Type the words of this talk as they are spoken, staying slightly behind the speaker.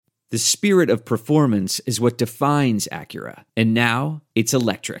The spirit of performance is what defines Acura. And now, it's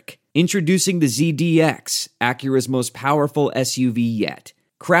electric. Introducing the ZDX, Acura's most powerful SUV yet.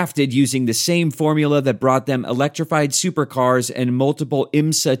 Crafted using the same formula that brought them electrified supercars and multiple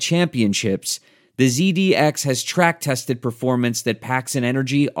IMSA championships, the ZDX has track-tested performance that packs an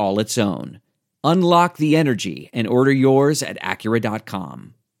energy all its own. Unlock the energy and order yours at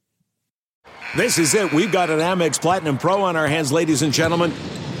Acura.com. This is it. We've got an Amex Platinum Pro on our hands, ladies and gentlemen.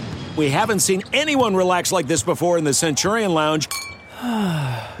 We haven't seen anyone relax like this before in the Centurion Lounge.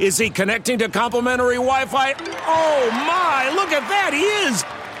 Is he connecting to complimentary Wi-Fi? Oh, my! Look at that! He is!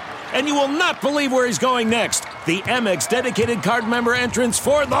 And you will not believe where he's going next. The Amex dedicated card member entrance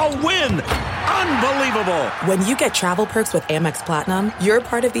for the win! Unbelievable! When you get travel perks with Amex Platinum, you're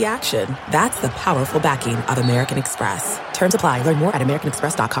part of the action. That's the powerful backing of American Express. Terms apply. Learn more at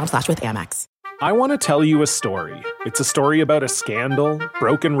americanexpress.com/withAmex. I want to tell you a story. It's a story about a scandal,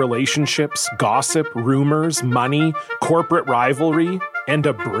 broken relationships, gossip, rumors, money, corporate rivalry, and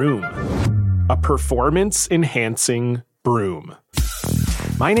a broom. A performance-enhancing broom.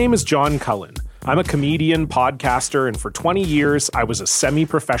 My name is John Cullen. I'm a comedian, podcaster, and for 20 years, I was a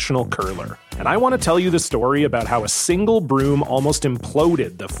semi-professional curler. And I want to tell you the story about how a single broom almost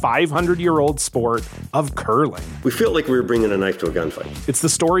imploded the 500-year-old sport of curling. We felt like we were bringing a knife to a gunfight. It's the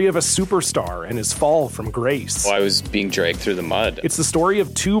story of a superstar and his fall from grace. Well, I was being dragged through the mud. It's the story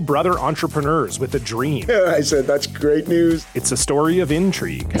of two brother entrepreneurs with a dream. I said, that's great news. It's a story of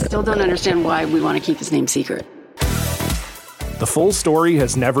intrigue. I still don't understand why we want to keep his name secret. The full story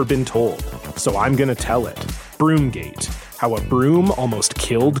has never been told, so I'm going to tell it. Broomgate, how a broom almost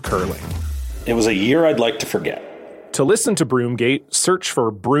killed curling. It was a year I'd like to forget. To listen to Broomgate, search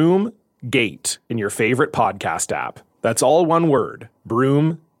for Broomgate in your favorite podcast app. That's all one word,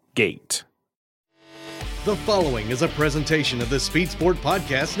 Broomgate. The following is a presentation of the Speed Sport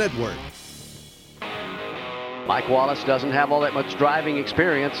Podcast Network. Mike Wallace doesn't have all that much driving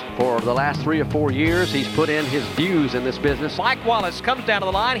experience. For the last 3 or 4 years, he's put in his views in this business. Mike Wallace comes down to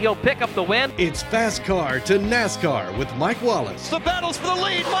the line. He'll pick up the win. It's Fast Car to NASCAR with Mike Wallace. The battle's for the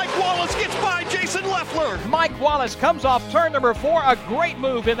lead. Mike Wallace gets by Jason Leffler. Mike Wallace comes off turn number 4. A great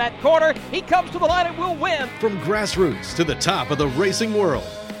move in that corner. He comes to the line and will win. From grassroots to the top of the racing world,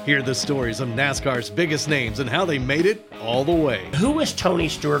 hear the stories of NASCAR's biggest names and how they made it all the way. Who was Tony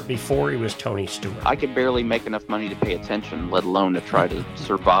Stewart before he was Tony Stewart? I could barely make enough money to pay attention, let alone to try to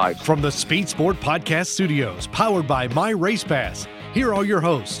survive. From the Speed Sport Podcast Studios, powered by My Race Pass, here are your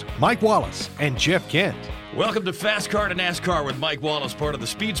hosts, Mike Wallace and Jeff Kent. Welcome to Fast Car to NASCAR with Mike Wallace, part of the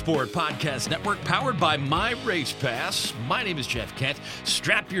Speed Sport Podcast Network, powered by My Race Pass. My name is Jeff Kent.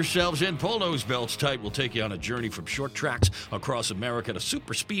 Strap yourselves in, pull those belts tight. We'll take you on a journey from short tracks across America to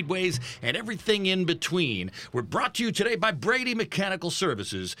super speedways and everything in between. We're brought to you today by Brady Mechanical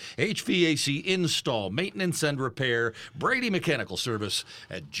Services, HVAC install, maintenance, and repair. Brady Mechanical Service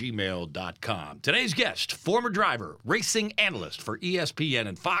at gmail.com. Today's guest, former driver, racing analyst for ESPN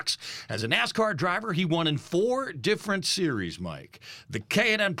and Fox. As a NASCAR driver, he won in 4 different series, Mike. The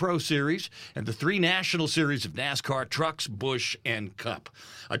K&N Pro Series and the 3 National Series of NASCAR Trucks, Busch, and Cup.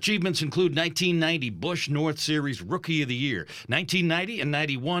 Achievements include 1990 Busch North Series Rookie of the Year, 1990 and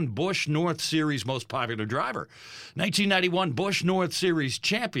 91 Busch North Series Most Popular Driver, 1991 Busch North Series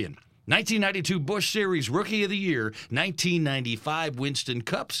Champion, 1992 Busch Series Rookie of the Year, 1995 Winston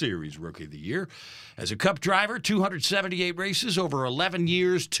Cup Series Rookie of the Year. As a Cup driver, 278 races over 11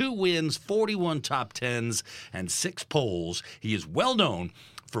 years, 2 wins, 41 top 10s, and 6 poles. He is well known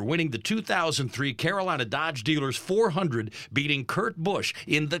for winning the 2003 Carolina Dodge Dealers 400, beating Kurt Busch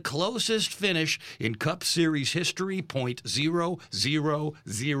in the closest finish in Cup Series history,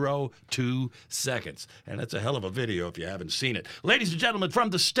 .0002 seconds. And that's a hell of a video if you haven't seen it. Ladies and gentlemen, from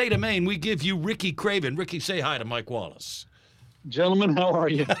the state of Maine, we give you Ricky Craven. Ricky, say hi to Mike Wallace. Gentlemen, how are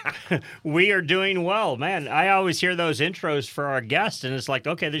you? We are doing well, man. I always hear those intros for our guests, and it's like,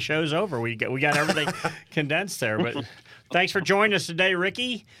 okay, the show's over. We got everything condensed there. But thanks for joining us today,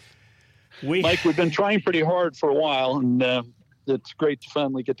 Ricky. Mike, we've been trying pretty hard for a while, and it's great to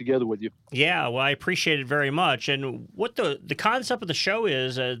finally get together with you. Yeah, well, I appreciate it very much. And what the concept of the show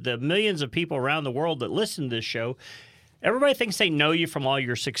is, the millions of people around the world that listen to this show, everybody thinks they know you from all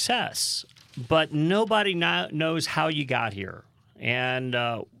your success, but nobody knows how you got here. And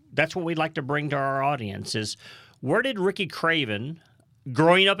that's what we'd like to bring to our audience is, where did Ricky Craven,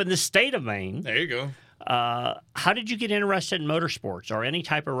 growing up in the state of Maine... There you go. How did you get interested in motorsports or any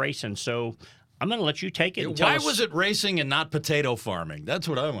type of racing? So I'm going to let you take it. And Why was it racing and not potato farming? That's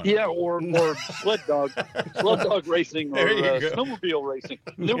what I want. Yeah, or sled dog racing, or snowmobile racing.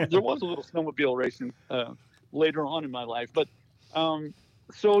 There was a little snowmobile racing later on in my life, but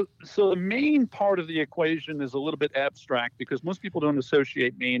So the main part of the equation is a little bit abstract because most people don't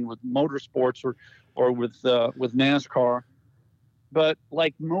associate Maine with motorsports or with NASCAR. But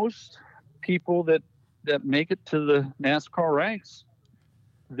like most people that make it to the NASCAR ranks,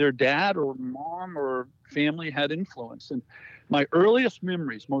 their dad or mom or family had influence. And my earliest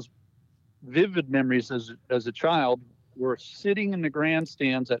memories, most vivid memories as a child, were sitting in the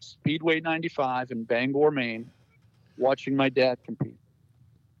grandstands at Speedway 95 in Bangor, Maine, watching my dad compete.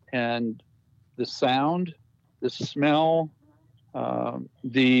 And the sound, the smell,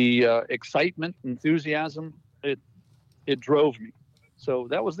 the excitement, enthusiasm, it drove me. So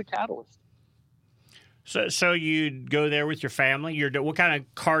that was the catalyst. So you'd go there with your family? What kind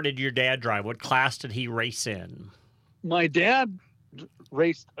of car did your dad drive? What class did he race in? My dad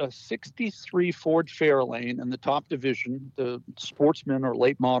raced a 63 Ford Fairlane in the top division, the sportsman or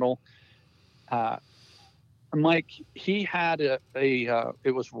late model. Mike, he had it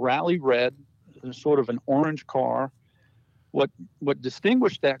was rally red, sort of an orange car. What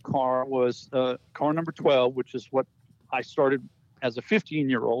distinguished that car was car number 12, which is what I started as a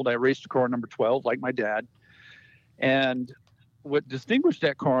 15-year-old. I raced car number 12, like my dad. And what distinguished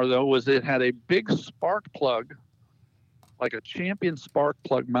that car, though, was it had a big spark plug, like a Champion spark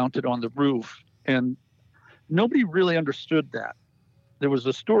plug mounted on the roof. And nobody really understood that. There was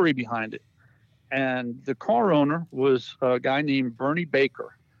a story behind it. And the car owner was a guy named Bernie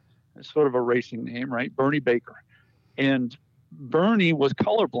Baker. It's sort of a racing name, right? Bernie Baker. And Bernie was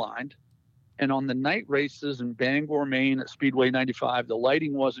colorblind. And on the night races in Bangor, Maine at Speedway 95, the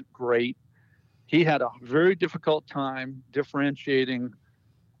lighting wasn't great. He had a very difficult time differentiating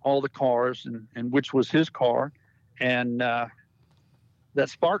all the cars and which was his car. And that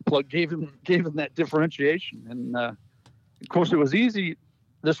spark plug gave him that differentiation. And of course, it was easy.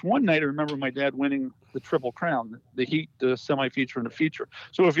 This one night, I remember my dad winning the Triple Crown, the heat, the semi-feature, and the feature.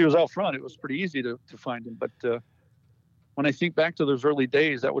 So if he was out front, it was pretty easy to find him. But when I think back to those early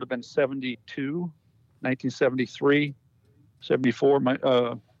days, that would have been 72, 1973,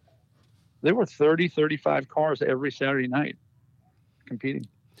 74. There were 30, 35 cars every Saturday night competing.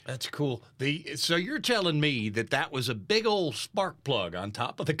 That's cool. So you're telling me that was a big old spark plug on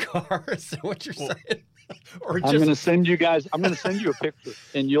top of the car? Is that what you're saying? Or I'm going to send you a picture,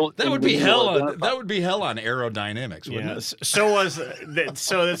 and you'll. That would be hell on. That would be hell on aerodynamics, wouldn't it? So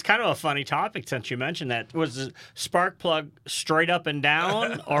that's kind of a funny topic since you mentioned that. Was the spark plug straight up and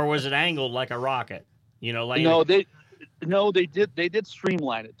down, or was it angled like a rocket? No, they did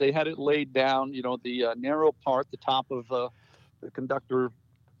streamline it. They had it laid down. The narrow part, the top of the conductor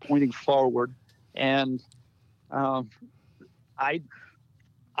pointing forward, and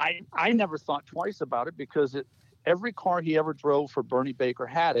I never thought twice about it because every car he ever drove for Bernie Baker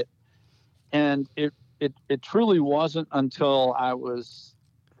had it. And it truly wasn't until I was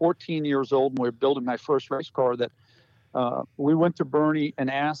 14 years old and we were building my first race car that we went to Bernie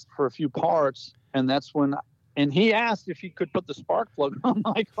and asked for a few parts. And that's when, and he asked if he could put the spark plug on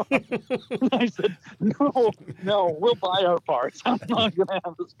my car. And I said, no, we'll buy our parts. I'm not going to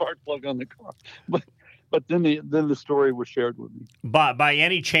have the spark plug on the car. But then the story was shared with me. By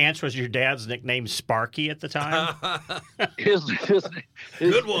any chance, was your dad's nickname Sparky at the time? His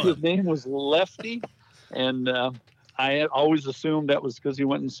name was Lefty, and I had always assumed that was because he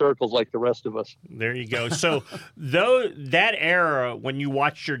went in circles like the rest of us. There you go. So that era, when you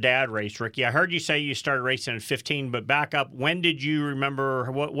watched your dad race, Ricky, I heard you say you started racing at 15, but back up, when did you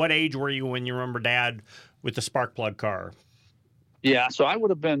remember, what age were you when you remember Dad with the spark plug car? Yeah, so I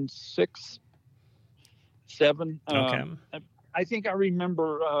would have been 6, 7. Okay. I think I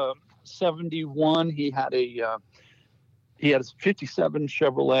remember 71. He had a 57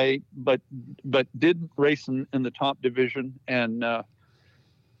 Chevrolet, but did race in the top division, and it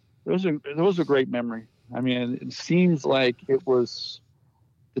was a great memory. I mean, it seems like it was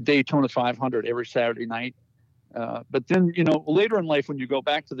the Daytona 500 every Saturday night. But then, later in life, when you go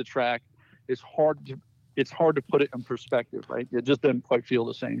back to the track, it's hard to put it in perspective, right? It just doesn't quite feel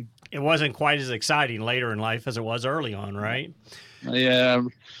the same. It wasn't quite as exciting later in life as it was early on, right? Yeah.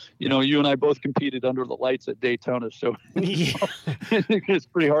 You and I both competed under the lights at Daytona, so it's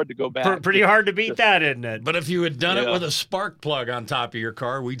pretty hard to go back. Pretty hard to beat that, isn't it? But if you had done it with a spark plug on top of your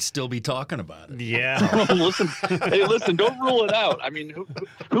car, we'd still be talking about it. Yeah. Listen, don't rule it out. I mean,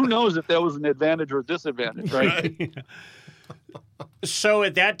 who knows if that was an advantage or disadvantage, right? So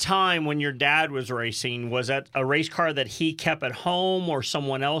at that time when your dad was racing, was that a race car that he kept at home or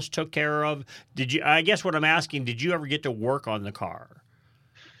someone else took care of? I guess what I'm asking, did you ever get to work on the car?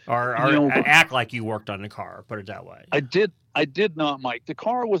 Or act like you worked on the car, put it that way? I did not, Mike. The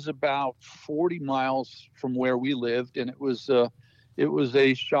car was about 40 miles from where we lived, and it was It was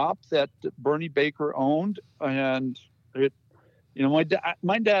a shop that Bernie Baker owned, and my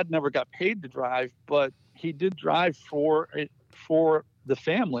dad never got paid to drive, but he did drive for the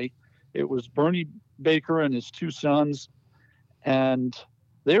family. It was Bernie Baker and his 2 sons, and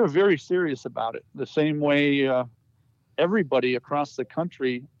they were very serious about it. The same way everybody across the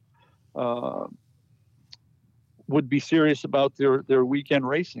country would be serious about their weekend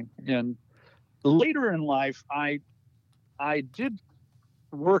racing. And later in life, I did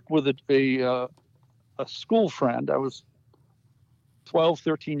work with a school friend. I was 12,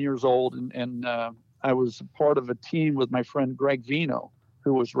 13 years old, and I was part of a team with my friend Greg Vino,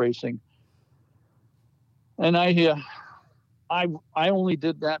 who was racing. And I only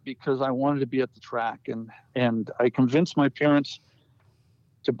did that because I wanted to be at the track, and I convinced my parents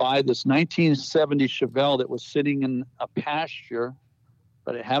to buy this 1970 Chevelle that was sitting in a pasture,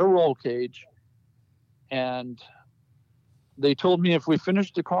 but it had a roll cage, and they told me if we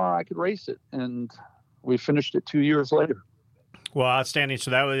finished the car, I could race it, and we finished it 2 years later. Well, outstanding. So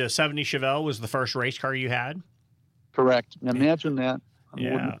that was a 70 Chevelle was the first race car you had? Correct. Imagine that.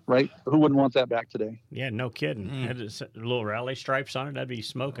 Yeah. Right? Who wouldn't want that back today? Yeah, no kidding. Had a little rally stripes on it. That'd be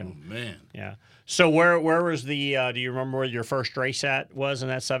smoking. Oh, man. Yeah. So where was the, do you remember where your first race was in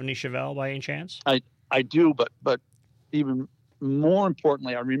that 70 Chevelle by any chance? I do, but even more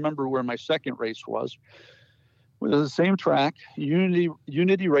importantly, I remember where my second race was. It was the same track,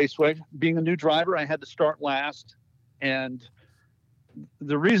 Unity Raceway. Being a new driver, I had to start last. And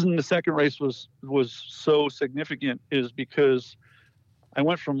the reason the second race was so significant is because I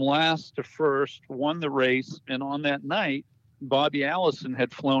went from last to first, won the race, and on that night, Bobby Allison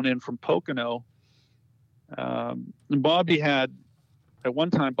had flown in from Pocono. And Bobby had, at one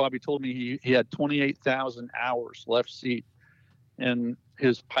time, Bobby told me he had 28,000 hours left seat in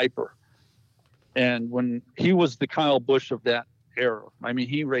his Piper. And when he was the Kyle Busch of that era, I mean,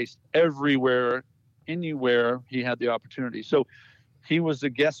 he raced everywhere, anywhere he had the opportunity. So he was a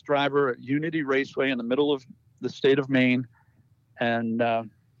guest driver at Unity Raceway in the middle of the state of Maine. And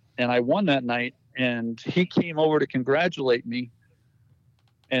I won that night, and he came over to congratulate me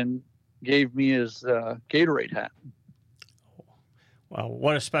and gave me his Gatorade hat. Well,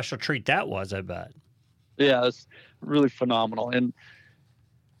 what a special treat that was, I bet. Yeah, it's really phenomenal. And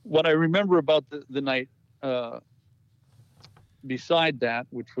what I remember about the night, beside that,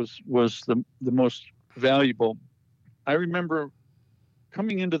 which was the most valuable, I remember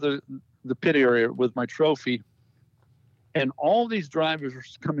coming into the pit area with my trophy, and all these drivers were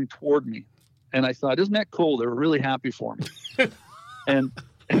coming toward me. And I thought, isn't that cool? They were really happy for me. and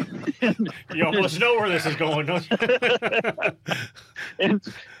you almost know where this is going, don't you?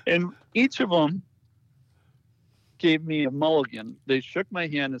 and each of them gave me a mulligan. They shook my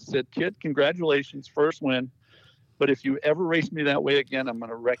hand and said, "Kid, congratulations, first win. But if you ever race me that way again, I'm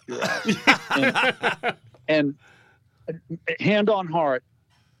going to wreck your ass." and hand on heart,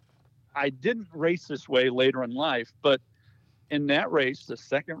 I didn't race this way later in life, but in that race, the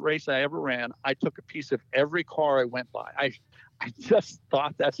second race I ever ran, I took a piece of every car I went by. I just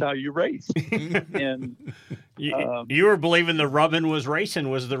thought that's how you race. And you were believing the rubbing was racing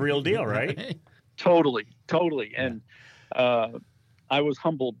was the real deal, right? Totally. And I was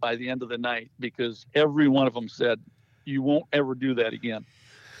humbled by the end of the night because every one of them said, "You won't ever do that again."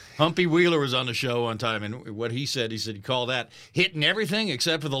 Humpy Wheeler was on the show one time, and what he said he'd call that hitting everything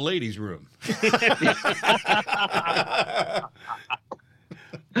except for the ladies' room.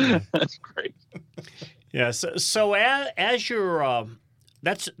 That's great. Yeah. So as you're,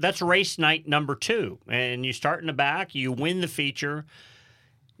 that's race night number 2, and you start in the back, you win the feature.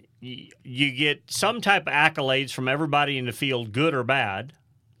 You get some type of accolades from everybody in the field, good or bad.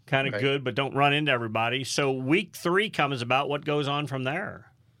 Kind of good, but don't run into everybody. So week 3 comes about. What goes on from there?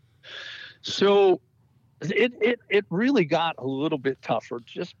 So it really got a little bit tougher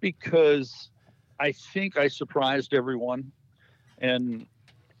just because I think I surprised everyone, and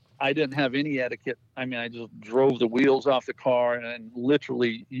I didn't have any etiquette. I mean, I just drove the wheels off the car and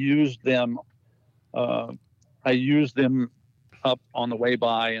literally used them. I used them up on the way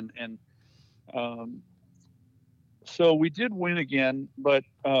by, and so we did win again, but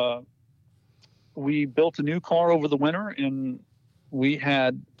we built a new car over the winter, and we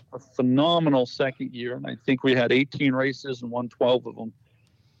had a phenomenal second year, and I think we had 18 races and won 12 of them.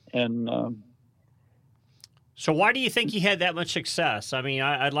 And so why do you think you had that much success? I mean,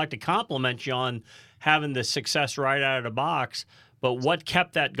 I'd like to compliment you on having the success right out of the box, but what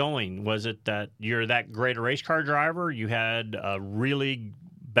kept that going? Was it that you're that great a race car driver? You had a really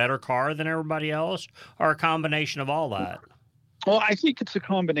better car than everybody else, or a combination of all that? Well, I think it's a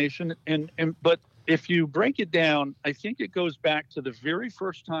combination, but if you break it down, I think it goes back to the very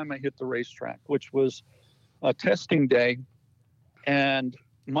first time I hit the racetrack, which was a testing day, and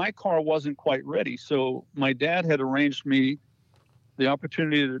my car wasn't quite ready. So my dad had arranged me the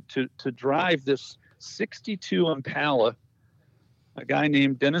opportunity to drive this 62 Impala. A guy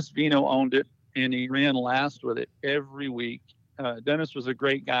named Dennis Vino owned it, and he ran last with it every week. Dennis was a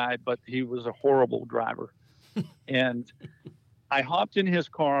great guy, but he was a horrible driver. And I hopped in his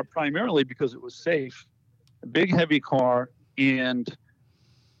car primarily because it was safe, a big, heavy car. And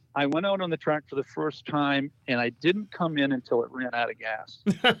I went out on the track for the first time, and I didn't come in until it ran out of gas.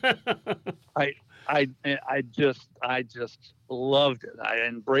 I just loved it. I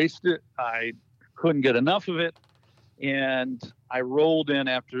embraced it. I couldn't get enough of it. And I rolled in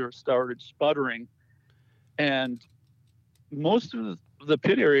after it started sputtering, and most of the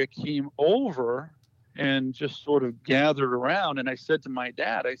pit area came over and just sort of gathered around. And I said to my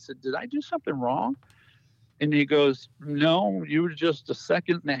dad, I said, did I do something wrong? And he goes, no, you were just a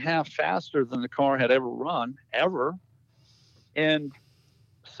second and a half faster than the car had ever run, ever. And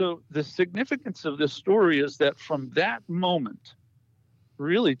so the significance of this story is that from that moment,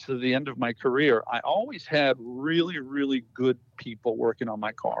 really to the end of my career, I always had really, really good people working on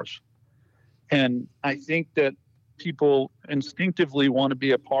my cars. And I think that people instinctively want to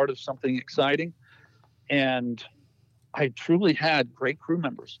be a part of something exciting. And I truly had great crew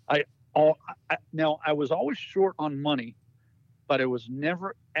members. Now, I was always short on money, but I was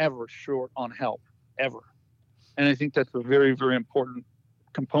never, ever short on help, ever. And I think that's a very, very important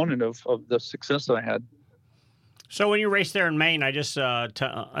component of the success that I had. So when you race there in Maine, I just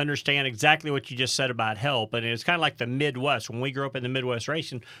to understand exactly what you just said about help, and it's kind of like the Midwest. When we grew up in the Midwest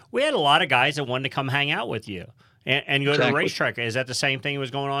racing, we had a lot of guys that wanted to come hang out with you and go to the racetrack. Is that the same thing that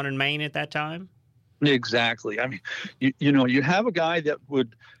was going on in Maine at that time? Exactly. I mean, you have a guy that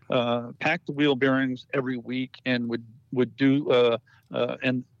would pack the wheel bearings every week and would do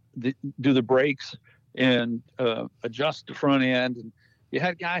do the brakes and adjust the front end. And you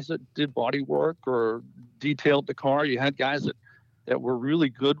had guys that did body work or detailed the car. You had guys that were really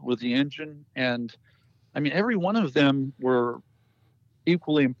good with the engine. And I mean, every one of them were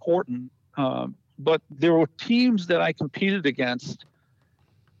equally important. But there were teams that I competed against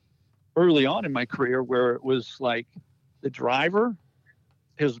early on in my career where it was like the driver,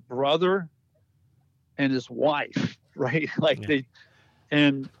 his brother, and his wife, right? Like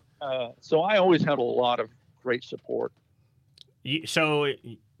so I always had a lot of great support. So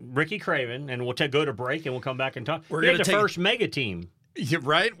Ricky Craven, and we'll go to break and we'll come back and talk. We're going to the first mega team. Yeah,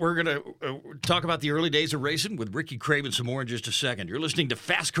 right. We're going to talk about the early days of racing with Ricky Craven some more in just a second. You're listening to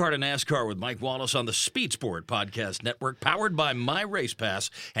Fast Car to NASCAR with Mike Wallace on the Speed Sport Podcast Network, powered by My Race Pass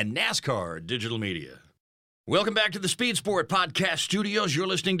and NASCAR Digital Media. Welcome back to the Speed Sport Podcast Studios. You're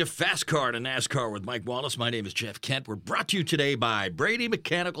listening to Fast Car to NASCAR with Mike Wallace. My name is Jeff Kent. We're brought to you today by Brady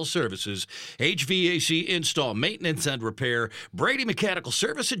Mechanical Services, HVAC install, maintenance, and repair. Brady Mechanical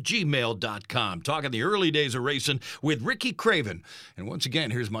Service at gmail.com. Talking the early days of racing with Ricky Craven. And once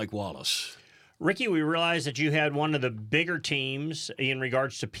again, here's Mike Wallace. Ricky, we realized that you had one of the bigger teams in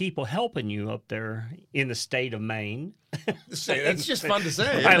regards to people helping you up there in the state of Maine. That's just fun to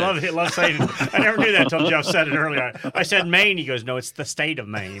say. I love it. Love saying it. I never knew that until Jeff said it earlier. I said Maine. He goes, no, it's the state of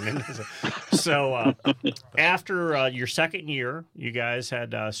Maine. And so after your second year, you guys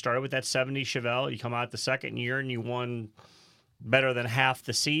had started with that 70 Chevelle. You come out the second year and you won better than half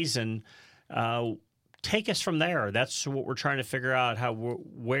the season. Take us from there. That's what we're trying to figure out,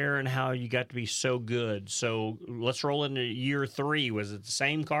 where and how you got to be so good. So let's roll into year 3. Was it the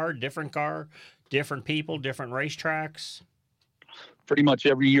same car, different people, different racetracks? Pretty much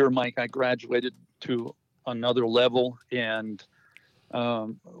every year, Mike, I graduated to another level and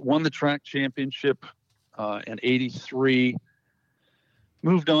won the track championship in '83.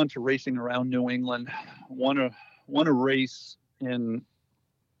 Moved on to racing around New England. Won a race in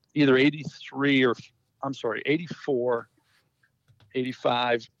either 84,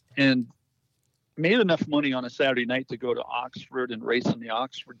 85, and made enough money on a Saturday night to go to Oxford and race in the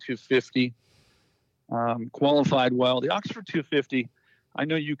Oxford 250. Qualified well. The Oxford 250, I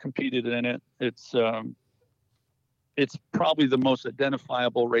know you competed in it. It's probably the most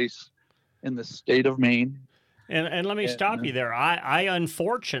identifiable race in the state of Maine. And let me stop you there. I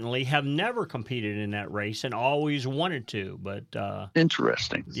unfortunately have never competed in that race and always wanted to, but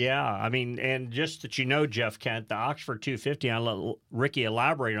interesting. Yeah, I mean, and just that Jeff Kent, the Oxford 250, I'll let Ricky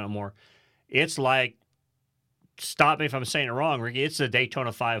elaborate on more. It's like, stop me if I'm saying it wrong, Ricky, it's the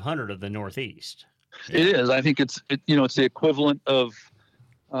Daytona 500 of the Northeast. It is. I think it's the equivalent of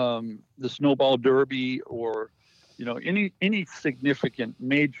the Snowball Derby or any significant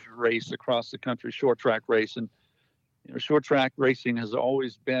major race across the country, short track race. And short track racing has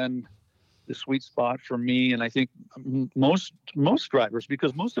always been the sweet spot for me, and I think most drivers,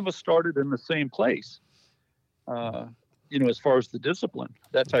 because most of us started in the same place. As far as the discipline,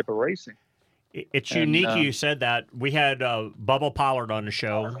 that type of racing. It's unique you said that. We had Bubba Pollard on the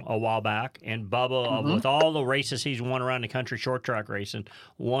show a while back, and Bubba, with all the races he's won around the country short track racing,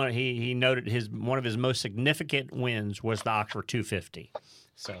 he noted one of his most significant wins was the Oxford 250.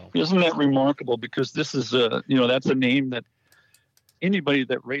 So isn't that remarkable? Because this is that's a name that anybody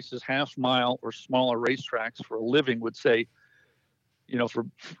that races half mile or smaller racetracks for a living would say,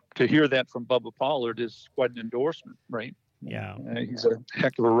 to hear that from Bubba Pollard is quite an endorsement, right? Yeah. He's a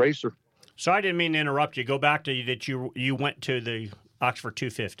heck of a racer. So I didn't mean to interrupt you. Go back to that you went to the Oxford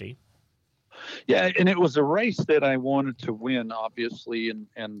 250. Yeah, and it was a race that I wanted to win, obviously, and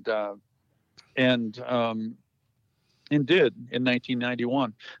did in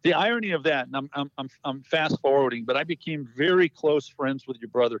 1991. The irony of that, and I'm fast forwarding, but I became very close friends with your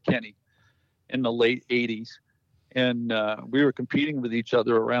brother Kenny in the late 80s, and we were competing with each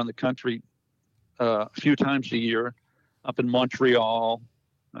other around the country a few times a year, up in Montreal,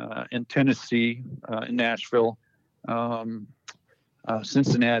 in Tennessee, in Nashville,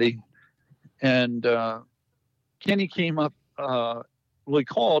 Cincinnati, and Kenny came up. He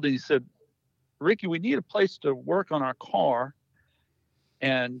called and he said, "Ricky, we need a place to work on our car."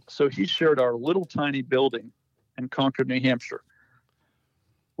 And so he shared our little tiny building in Concord, New Hampshire.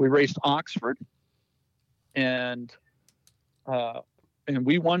 We raced Oxford, and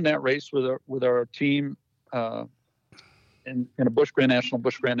we won that race with our team in a Busch Grand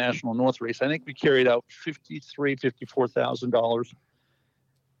National North race. I think we carried out $54,000.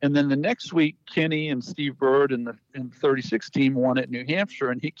 And then the next week, Kenny and Steve Bird and the 36 team won at New Hampshire,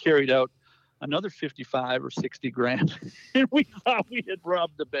 and he carried out another 55 or 60 grand. And we thought we had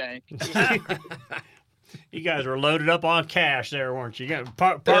robbed the bank. You guys were loaded up on cash there, weren't you?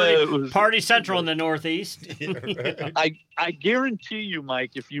 Party Central in the Northeast. I guarantee you,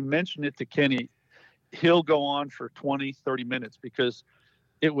 Mike, if you mention it to Kenny, he'll go on for 20, 30 minutes because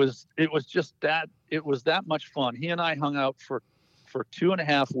it was that much fun. He and I hung out for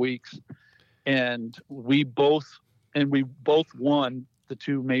 2.5 weeks, and we both won the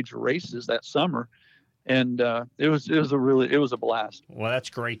two major races that summer. And it was a blast. Well, that's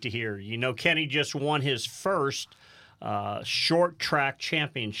great to hear. Kenny just won his first short track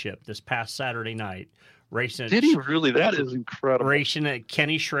championship this past Saturday night. Did he really? That is incredible. Racing at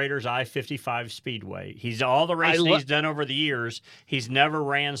Kenny Schrader's I-55 Speedway. He's all the racing he's done over the years. He's never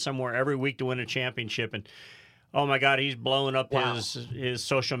ran somewhere every week to win a championship. And oh my God, he's blowing up his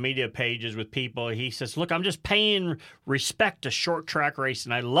social media pages with people. He says, "Look, I'm just paying respect to short track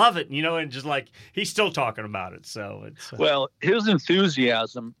racing. I love it." And just like he's still talking about it. So it's well, his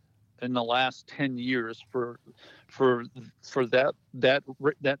enthusiasm in the last 10 years for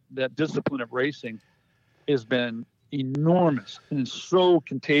that discipline of racing has been enormous and so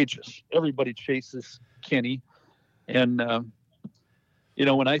contagious. Everybody chases Kenny. And,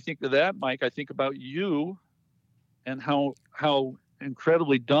 when I think of that, Mike, I think about you and how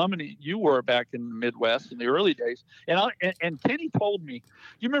incredibly dominant you were back in the Midwest in the early days. And Kenny told me,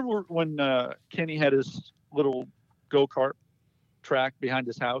 you remember when Kenny had his little go-kart track behind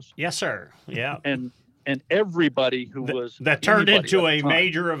his house? Yes, sir. Yeah. And everybody who was that turned into a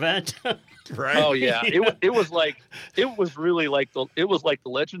major event. Right. Oh yeah. It was really like the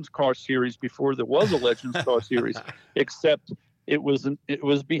Legends Car Series before there was a Legends Car Series, except it was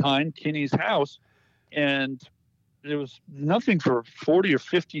behind Kenny's house, and there was nothing for 40 or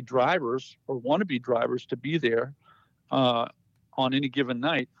 50 drivers or wannabe drivers to be there on any given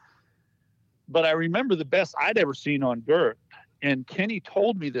night. But I remember the best I'd ever seen on dirt. And Kenny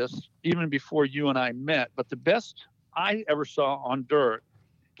told me this even before you and I met, but the best I ever saw on dirt,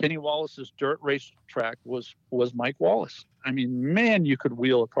 Kenny Wallace's dirt race track, was Mike Wallace. I mean, man, you could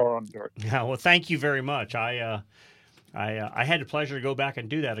wheel a car on dirt. Yeah, well, thank you very much. I had the pleasure to go back and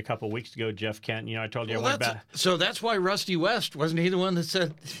do that a couple of weeks ago, Jeff Kent. I told you I went back. So that's why Rusty West, wasn't he the one that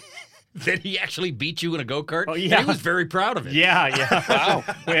said that he actually beat you in a go-kart? Oh, yeah. And he was very proud of it. Yeah. Wow.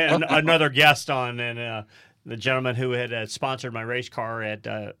 We had another guest on, and the gentleman who had sponsored my race car at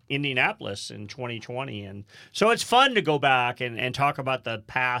Indianapolis in 2020. And so it's fun to go back and talk about the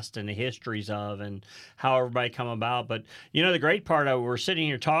past and the histories of and how everybody come about. But, the great part of it, we're sitting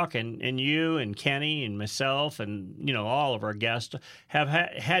here talking, and you and Kenny and myself and, all of our guests have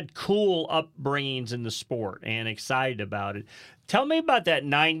had cool upbringings in the sport and excited about it. Tell me about that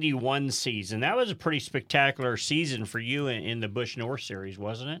 91 season. That was a pretty spectacular season for you in the Busch North Series,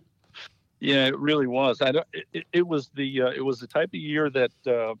 wasn't it? Yeah, it really was. It was the type of year that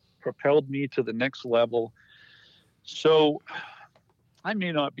propelled me to the next level. So I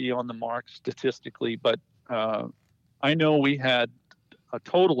may not be on the mark statistically, but I know we had a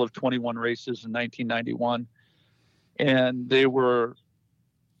total of 21 races in 1991, and they were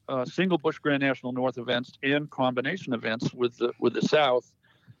single Busch Grand National North events and combination events with the South.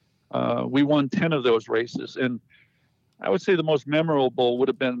 We won 10 of those races, and I would say the most memorable would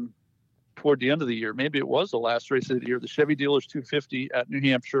have been toward the end of the year. Maybe it was the last race of the year, the Chevy Dealers 250 at New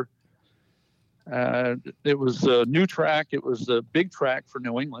Hampshire. It was a new track. It was a big track for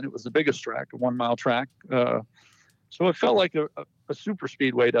New England. It was the biggest track, a 1 mile track. So it felt like a super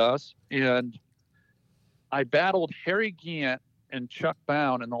speedway to us. And I battled Harry Gant and Chuck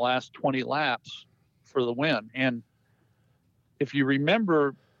Bown in the last 20 laps for the win. And if you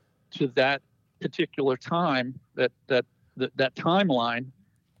remember to that particular time, that timeline,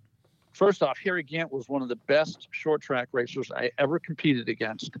 first off, Harry Gant was one of the best short track racers I ever competed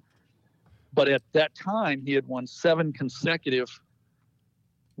against. But at that time, he had won 7 consecutive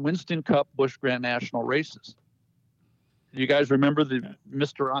Winston Cup Busch Grand National races. Do you guys remember the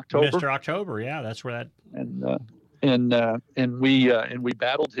Mr. October? Mr. October, yeah, that's where that. And we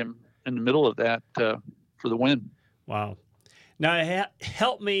battled him in the middle of that for the win. Wow. Now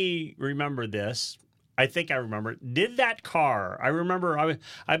help me remember this. I think I remember. Did that car? I remember.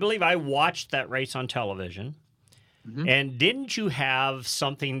 I believe I watched that race on television. Mm-hmm. And didn't you have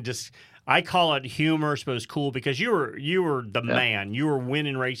something just? I call it humorous, but it was cool because you were the man. You were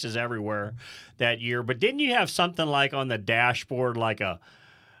winning races everywhere that year. But didn't you have something like on the dashboard, like a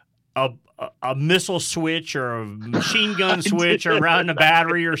missile switch or a machine gun switch or around a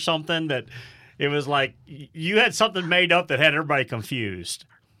battery or something that it was like you had something made up that had everybody confused?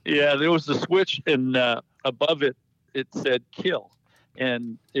 Yeah, there was the switch, and above it said "kill,"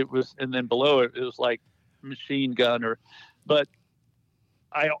 and then below it was like machine gun but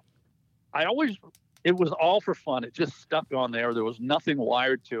I always, it was all for fun. It just stuck on there. There was nothing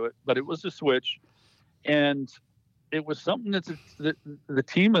wired to it, but it was a switch. And it was something that the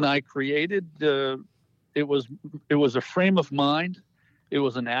team and I created. It was a frame of mind. It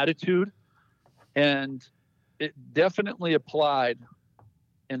was an attitude. And it definitely applied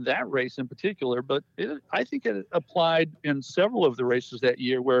in that race in particular. But I think it applied in several of the races that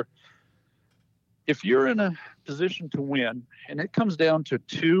year where if you're in a position to win and it comes down to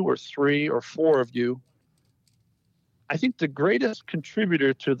 2 or 3 or 4 of you, I think the greatest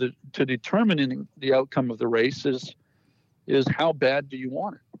contributor to determining the outcome of the race is how bad do you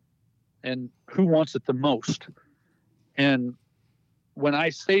want it and who wants it the most. And when I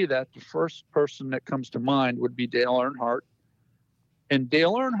say that, the first person that comes to mind would be Dale Earnhardt. And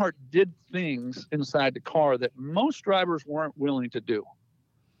Dale Earnhardt did things inside the car that most drivers weren't willing to do.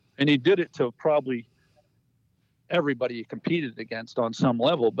 And he did it to probably everybody he competed against on some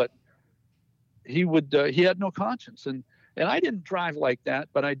level, but he had no conscience. And I didn't drive like that,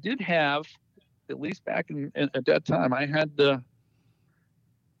 but I did have, at least back at that time, I had a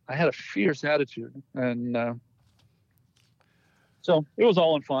fierce attitude. And so it was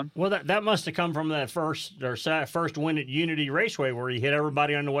all in fun. Well, that must have come from that first win at Unity Raceway where he hit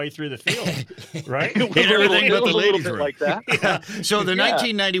everybody on the way through the field, right? Hit everything but the ladies' room. Like that. Yeah. So the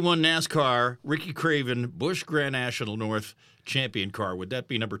 1991 NASCAR Ricky Craven Busch Grand National North champion car, would that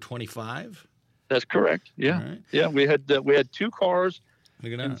be number 25? That's correct. Yeah, right. Yeah. We had 2 cars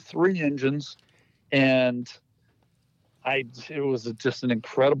and 3 engines, and it was just an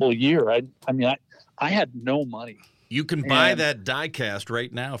incredible year. I had no money. You can buy that die-cast right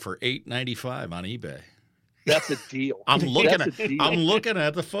now for $8.95 on eBay. That's a deal. I'm looking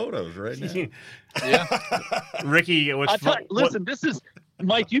at the photos right now. Yeah, Ricky, listen, this is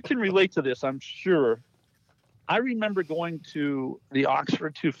Mike. You can relate to this, I'm sure. I remember going to the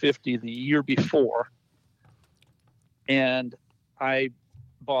Oxford 250 the year before, and I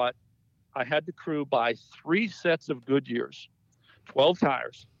had the crew buy 3 sets of Goodyears, 12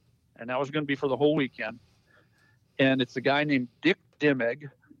 tires, and that was going to be for the whole weekend. And it's a guy named Dick Dimig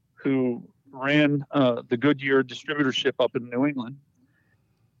who ran the Goodyear distributorship up in New England.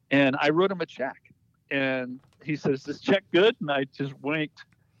 And I wrote him a check. And he says, "Is this check good?" And I just winked.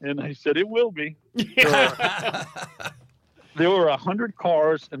 And I said, "It will be." There were 100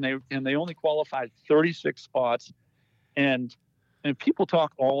 cars, and they only qualified 36 spots. And people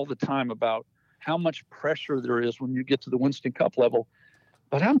talk all the time about how much pressure there is when you get to the Winston Cup level.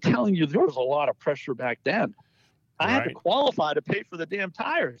 But I'm telling you, there was a lot of pressure back then. I had to qualify to pay for the damn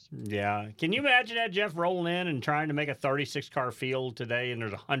tires. Yeah. Can you imagine that, Jeff, rolling in and trying to make a 36-car field today and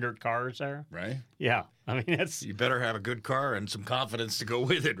there's 100 cars there? Right. Yeah. I mean, that's... You better have a good car and some confidence to go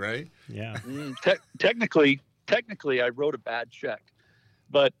with it, right? Yeah. Technically, I wrote a bad check.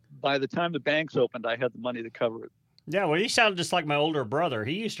 But by the time the banks opened, I had the money to cover it. Yeah, well, he sounded just like my older brother.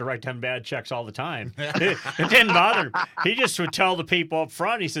 He used to write down bad checks all the time. It didn't bother him. He just would tell the people up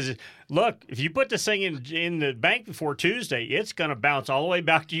front, he says, look, if you put this thing in the bank before Tuesday, it's going to bounce all the way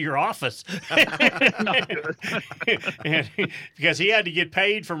back to your office. Because he had to get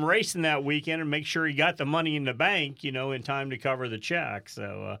paid from racing that weekend and make sure he got the money in the bank, in time to cover the check.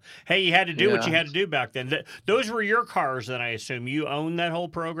 So, hey, you had to do what you had to do back then. Those were your cars, then, I assume. You owned that whole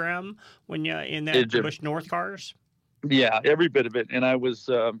program when you in that Busch North cars? Yeah, every bit of it. And I was,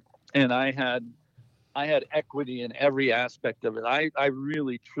 and I had equity in every aspect of it. I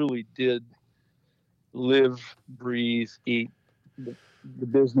really, truly did live, breathe, eat the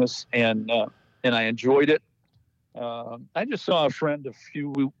business, and I enjoyed it. I just saw a friend a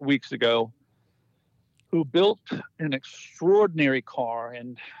few weeks ago who built an extraordinary car,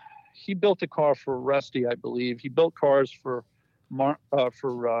 and he built a car for Rusty, I believe. He built cars for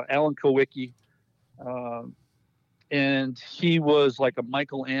Alan Kowicki. And he was like a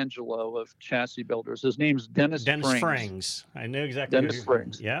Michelangelo of chassis builders. His name's Dennis Frings. I knew exactly. Dennis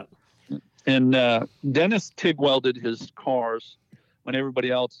Frings. Yeah. And Dennis TIG welded his cars when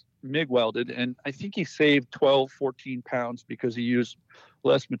everybody else MIG welded. And I think he saved 12, 14 pounds because he used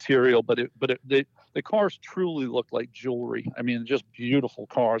less material. But the cars truly looked like jewelry. I mean, just beautiful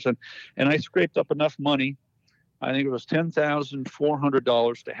cars. And I scraped up enough money. I think it was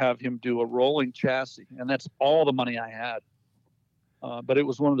 $10,400 to have him do a rolling chassis, and that's all the money I had. But it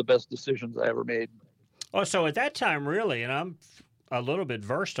was one of the best decisions I ever made. Oh, so at that time, really, and I'm a little bit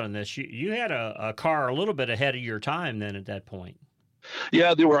versed on this, you had a car a little bit ahead of your time then at that point.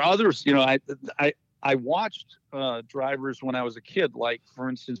 Yeah, there were others. I watched drivers when I was a kid, like, for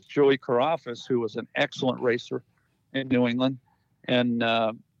instance, Joey Karafis, who was an excellent racer in New England and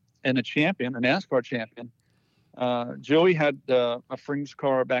a champion, a NASCAR champion. Joey had a Frings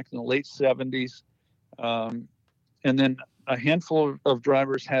car back in the late 70s. And then a handful of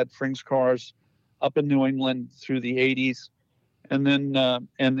drivers had Frings cars up in New England through the 80s. And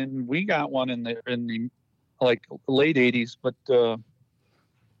then we got one in the like late 80s, but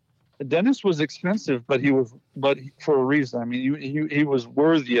Dennis was expensive, but for a reason. I mean, he was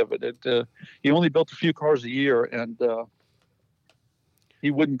worthy of it. He only built a few cars a year, and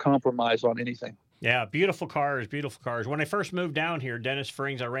he wouldn't compromise on anything. Yeah, beautiful cars, beautiful cars. When I first moved down here, Dennis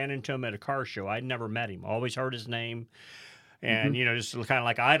Frings, I ran into him at a car show. I'd never met him. Always heard his name. And, just kind of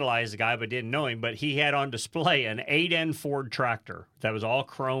like idolized the guy, but didn't know him. But he had on display an 8N Ford tractor that was all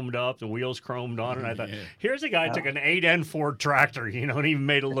chromed up, the wheels chromed on. And I thought, here's a guy who took an 8N Ford tractor, and even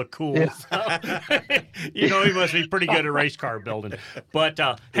made it look cool. Yeah. So, he must be pretty good at race car building. But,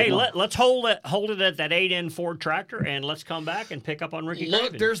 hey, let's hold it at that 8N Ford tractor, and let's come back and pick up on Ricky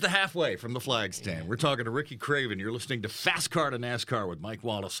Craven. Look, there's the halfway from the flag stand. We're talking to Ricky Craven. You're listening to Fast Car to NASCAR with Mike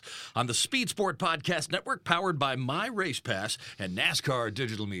Wallace on the Speed Sport Podcast Network, powered by My Race Pass and NASCAR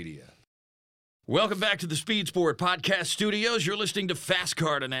Digital Media. Welcome back to the Speed Sport Podcast Studios. You're listening to Fast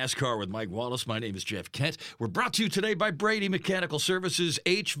Car to NASCAR with Mike Wallace. My name is Jeff Kent. We're brought to you today by Brady Mechanical Services,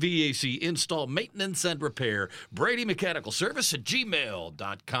 HVAC install, maintenance, and repair. Brady Mechanical Service at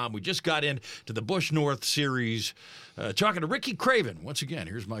gmail.com. We just got into the Busch North Series talking to Ricky Craven. Once again,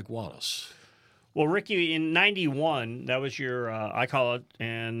 here's Mike Wallace. Well, Ricky, in 91, that was your, I call it,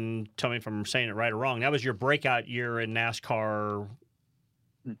 and tell me if I'm saying it right or wrong, that was your breakout year in NASCAR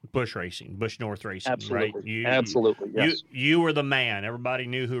Busch racing, Busch North racing, Absolutely. right? Absolutely, yes. You were the man. Everybody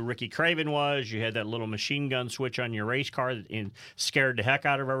knew who Ricky Craven was. You had that little machine gun switch on your race car and scared the heck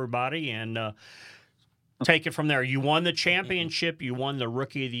out of everybody. And take it from there. You won the championship. You won the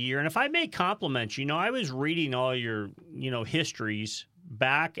Rookie of the Year. And if I may compliment you, I was reading all your, histories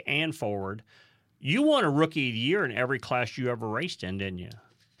back and forward. You won a Rookie of the Year in every class you ever raced in, didn't you?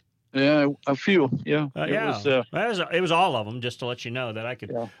 Yeah, a few. Yeah, it was all of them. Just to let you know that I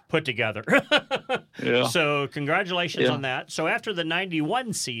could put together. Yeah. So congratulations on that. So after the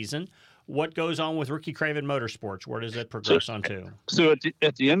 91 season, what goes on with Ricky Craven Motorsports? Where does it progress on to? So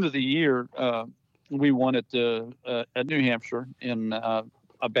at the end of the year, we won at New Hampshire in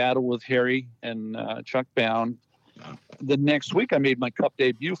a battle with Harry and Chuck Bound. The next week, I made my Cup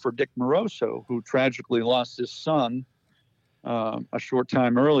debut for Dick Moroso, who tragically lost his son a short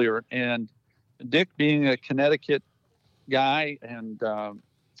time earlier. And Dick, being a Connecticut guy and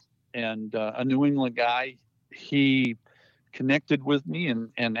a New England guy, he connected with me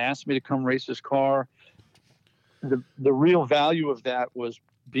and asked me to come race his car. the real value of that was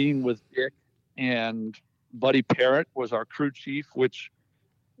being with Dick, and Buddy Parrott was our crew chief, which,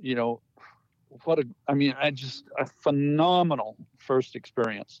 you know, a phenomenal first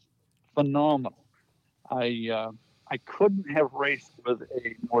experience. Phenomenal. I couldn't have raced with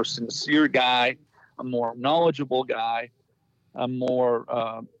a more sincere guy, a more knowledgeable guy, a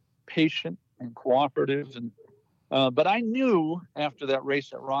more patient and cooperative. And but I knew after that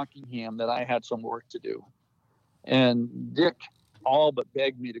race at Rockingham that I had some work to do. And Dick all but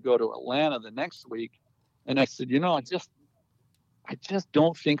begged me to go to Atlanta the next week. And I said, I just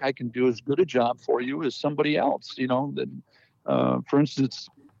don't think I can do as good a job for you as somebody else. For instance,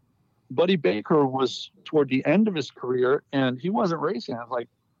 Buddy Baker was toward the end of his career and he wasn't racing. I was like,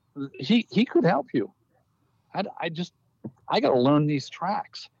 he could help you. I got to learn these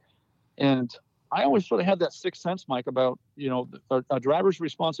tracks. And I always sort of had that sixth sense, Mike, about, a driver's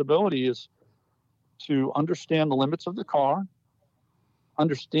responsibility is to understand the limits of the car,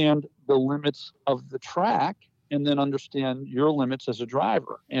 understand the limits of the track, and then understand your limits as a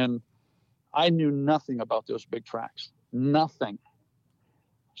driver. And I knew nothing about those big tracks, nothing.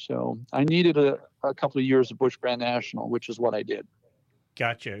 So I needed a couple of years of Busch Grand National, which is what I did.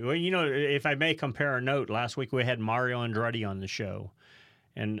 Gotcha. Well, if I may compare a note, last week we had Mario Andretti on the show.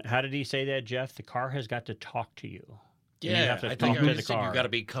 And how did he say that, Jeff? The car has got to talk to you. Yeah, you have to I talk think to the car. You've got to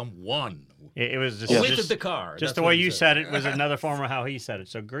become one. It was just, with the car. Just the way you said it was another form of how he said it.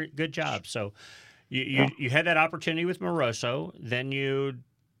 So good job. So you had that opportunity with Moroso. Then you,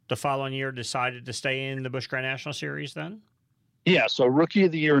 the following year, decided to stay in the Busch Grand National Series. Then. Yeah. So Rookie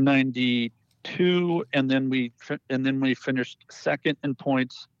of the Year '92, and then we finished second in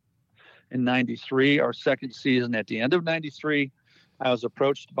points in '93. Our second season at the end of '93. I was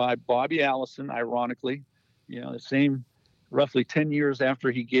approached by Bobby Allison, ironically, the same roughly 10 years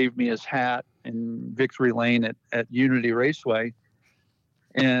after he gave me his hat in Victory Lane at Unity Raceway.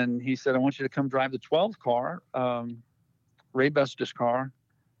 And he said, I want you to come drive the 12 car, Ray Busta's car.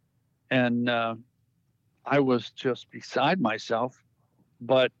 And I was just beside myself.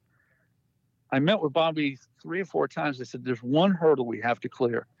 But I met with Bobby 3 or 4 times. I said, there's one hurdle we have to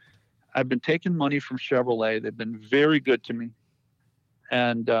clear. I've been taking money from Chevrolet. They've been very good to me.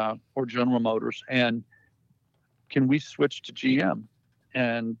 And or General Motors, and can we switch to GM?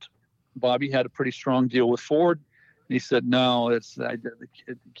 And Bobby had a pretty strong deal with Ford, and he said, no, I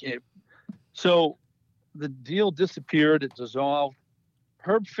can't. So the deal disappeared, it dissolved.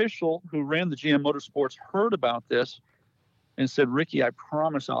 Herb Fischel, who ran the GM Motorsports, heard about this and said, Ricky, I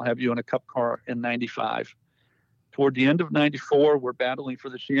promise I'll have you in a Cup car in '95. Toward the end of '94, we're battling for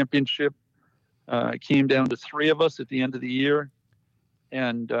the championship. It came down to 3 of us at the end of the year.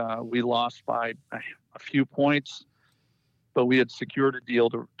 And we lost by a few points, but we had secured a deal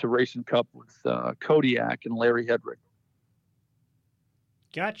to race in Cup with Kodiak and Larry Hedrick.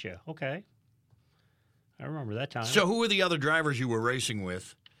 Gotcha. Okay. I remember that time. So who were the other drivers you were racing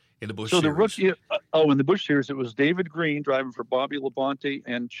with in the Busch Series? So the rookie, in the Busch Series, it was David Green driving for Bobby Labonte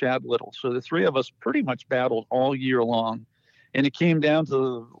and Chad Little. So the 3 of us pretty much battled all year long. And it came down to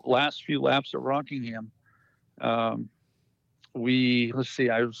the last few laps at Rockingham. I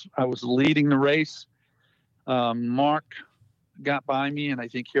was leading the race. Mark got by me, and I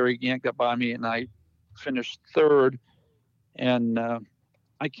think Harry Gant got by me, and I finished 3rd. And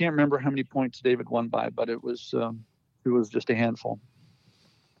I can't remember how many points David won by, but it was just a handful.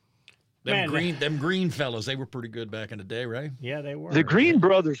 Them green fellas, they were pretty good back in the day, right? Yeah, they were. The Green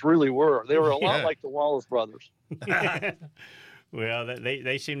brothers really were. They were a lot like the Wallace brothers. Well,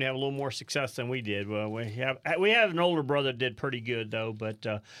 they seem to have a little more success than we did. Well, we have an older brother that did pretty good though. But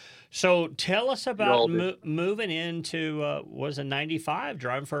so tell us about moving into was in '95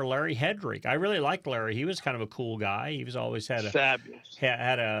 driving for Larry Hedrick. I really liked Larry. He was kind of a cool guy. He was always had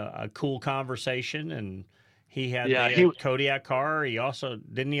a cool conversation, and he had the Kodiak car. He also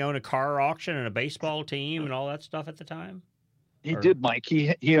didn't he own a car auction and a baseball team and all that stuff at the time. He did, Mike.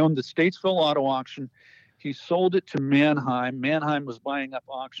 He owned the Statesville Auto Auction. He sold it to Mannheim. Mannheim was buying up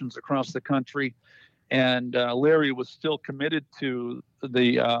auctions across the country, and Larry was still committed to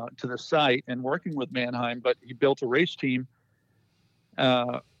the site and working with Mannheim. But he built a race team.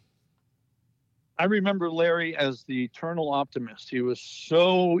 I remember Larry as the eternal optimist. He was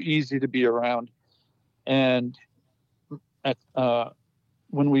so easy to be around, and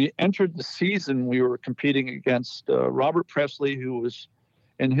when we entered the season, we were competing against Robert Presley, who was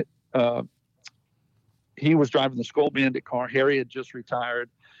in. He was driving the Skull Bandit car. Harry had just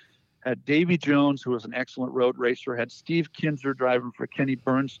retired. Had Davy Jones, who was an excellent road racer. Had Steve Kinzer driving for Kenny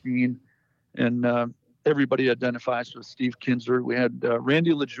Bernstein. And everybody identifies with Steve Kinzer. We had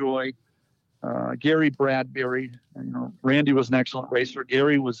Randy LaJoy, Gary Bradbury. Randy was an excellent racer.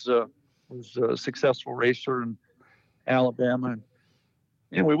 Gary was a successful racer in Alabama. And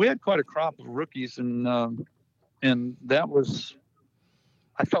anyway, we had quite a crop of rookies, and that was,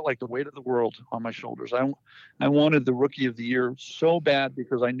 I felt like the weight of the world on my shoulders. I wanted the Rookie of the Year so bad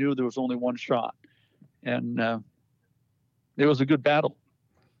because I knew there was only one shot, and it was a good battle.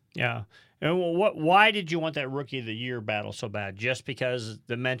 Yeah. And why did you want that Rookie of the Year battle so bad? Just because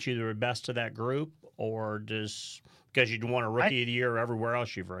that meant you were best of that group, or just because you'd want a Rookie of the Year everywhere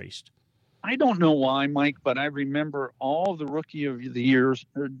else you've raced? I don't know why, Mike, but I remember all the Rookie of the Years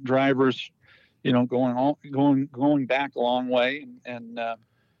drivers, going back a long way, and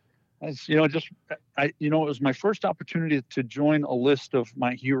it was my first opportunity to join a list of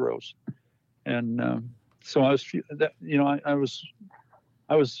my heroes, and so I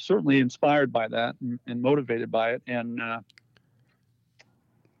was certainly inspired by that and motivated by it, and I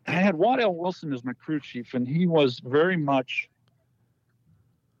had Waddell Wilson as my crew chief, and he was very much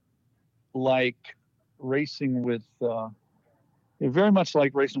like racing with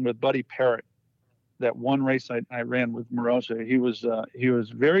Buddy Parrott. That one race I ran with Morosa, he was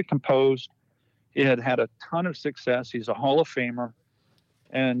very composed. He had a ton of success. He's a Hall of Famer,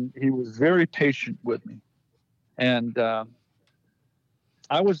 and he was very patient with me. And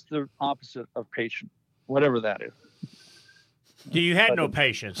I was the opposite of patient, whatever that is. You had no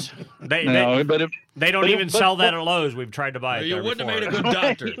patience. They don't even but sell that at Lowe's. We've tried to buy it. You wouldn't have made a good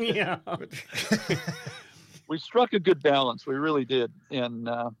doctor. Yeah. We struck a good balance. We really did, and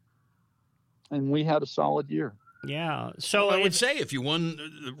we had a solid year. Yeah. So I would say if you won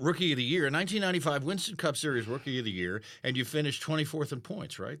the Rookie of the Year, 1995 Winston Cup Series Rookie of the Year, and you finished 24th in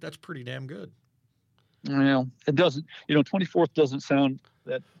points, right? That's pretty damn good. Well, it doesn't. 24th doesn't sound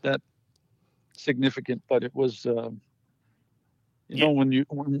that significant, but it was. When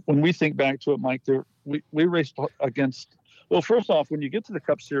we think back to it, Mike, we raced against. Well, first off, when you get to the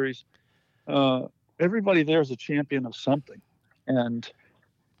Cup Series, everybody there is a champion of something, and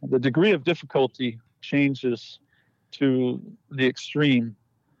the degree of difficulty changes to the extreme.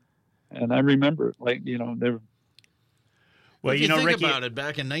 And I remember, there. Well, you think Ricky, about it,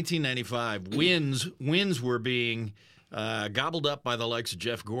 back in 1995, wins were being gobbled up by the likes of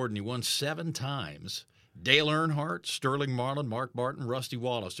Jeff Gordon. He won 7 times. Dale Earnhardt, Sterling Marlin, Mark Barton, Rusty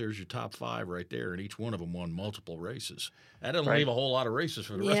Wallace. There's your top 5 right there, and each one of them won multiple races. That doesn't leave a whole lot of races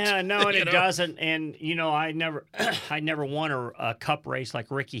for the rest. Yeah, no, and it doesn't. And I never won a Cup race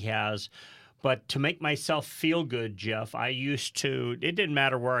like Ricky has. But to make myself feel good, Jeff, I used to. It didn't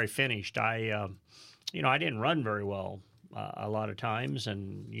matter where I finished. I didn't run very well a lot of times,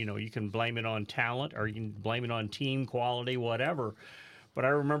 and you can blame it on talent or you can blame it on team quality, whatever. But I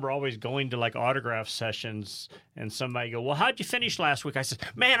remember always going to autograph sessions, and somebody go, "Well, how'd you finish last week?" I said,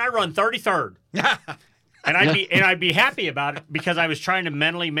 "Man, I run 33rd." And I'd be happy about it because I was trying to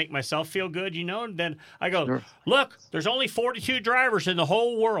mentally make myself feel good, And then I go, "Look, there's only 42 drivers in the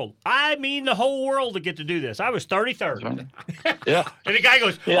whole world. I mean, the whole world to get to do this. I was 33rd." Yeah. And the guy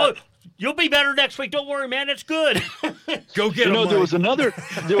goes, "Oh, you'll be better next week. Don't worry, man. It's good." Go get him. There was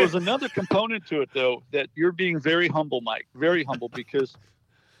another component to it though, that you're being very humble, Mike, very humble, because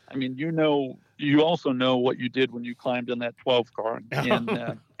you also know what you did when you climbed in that 12 car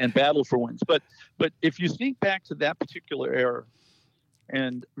and battled for wins. But if you think back to that particular era,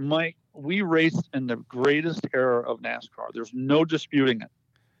 and Mike, we raced in the greatest era of NASCAR. There's no disputing it.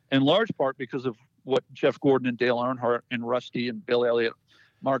 In large part because of what Jeff Gordon and Dale Earnhardt and Rusty and Bill Elliott,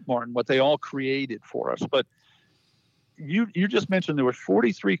 Mark Martin, what they all created for us. But you just mentioned there were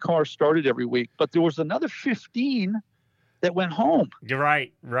 43 cars started every week, but there was another 15 that went home. You're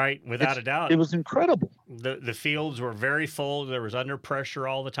right, without a doubt. It was incredible. The fields were very full. There was under pressure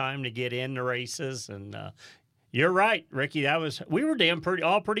all the time to get in the races, and you're right, Ricky. We were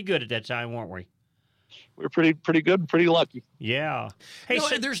pretty good at that time, weren't we? We were pretty good and pretty lucky. Yeah. Hey,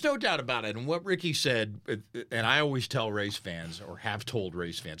 there's no doubt about it. And what Ricky said, and I always tell race fans, or have told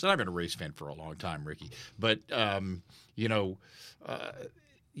race fans, and I've been a race fan for a long time, Ricky, but,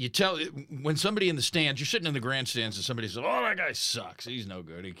 you tell when somebody in the stands, you're sitting in the grandstands, and somebody says, "Oh, that guy sucks. He's no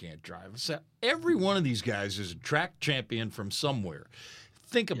good. He can't drive." So every one of these guys is a track champion from somewhere.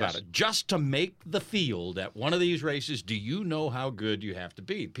 Think about it. Just to make the field at one of these races, do you know how good you have to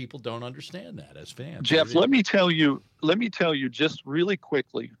be? People don't understand that as fans. Jeff, let me tell you just really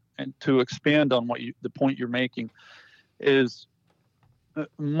quickly, and to expand on the point you're making, is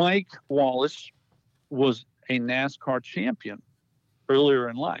Mike Wallace was a NASCAR champion earlier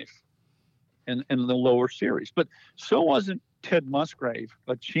in life in the lower series, but so wasn't Ted Musgrave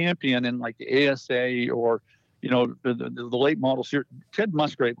a champion in the ASA or the late models here. Ted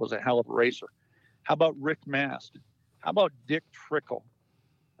Musgrave was a hell of a racer. How about Rick Mast? How about Dick Trickle?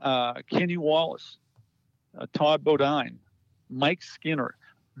 Kenny Wallace, Todd Bodine, Mike Skinner.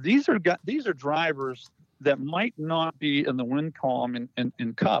 These are drivers that might not be in the win column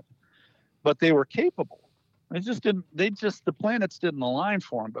in Cup, but they were capable. The planets didn't align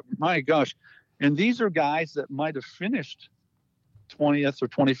for them. But my gosh, and these are guys that might have finished 20th or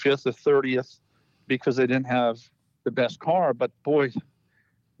 25th or 30th because they didn't have the best car. But boy,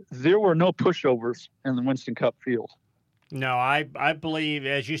 there were no pushovers in the Winston Cup field. No, I believe,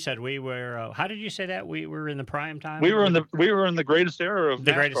 as you said, we were. How did you say that? We were in the prime time. We were in the greatest era of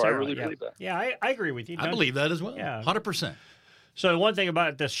the NASCAR. Greatest era. I really believe that. Yeah, I agree with you. I believe that as well. Yeah, 100%. So one thing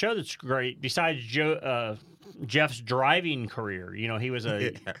about this show that's great, besides Jeff's driving career, he was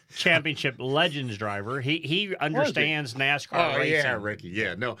a championship legends driver. He understands NASCAR racing. Yeah, Ricky.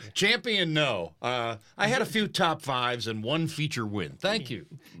 Yeah, no. Champion, no. I had a few top fives and one feature win. Thank you.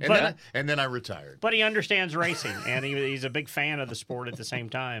 And then I retired. But he understands racing, and he's a big fan of the sport at the same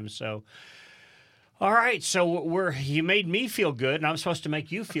time. So, all right. So you made me feel good, and I'm supposed to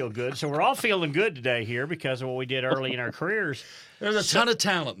make you feel good. So we're all feeling good today here because of what we did early in our careers. There's a ton of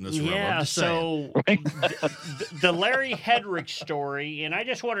talent in this room. Yeah, so the Larry Hedrick story, and I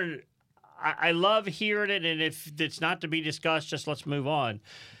just wanted I love hearing it, and if it's not to be discussed, just let's move on.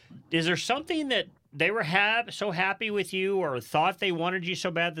 Is there something that they were so happy with you or thought they wanted you so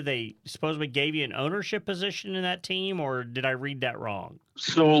bad that they supposedly gave you an ownership position in that team, or did I read that wrong?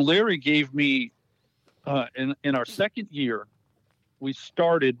 So Larry gave me, in our second year, we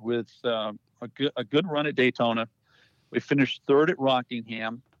started with a good run at Daytona. We finished third at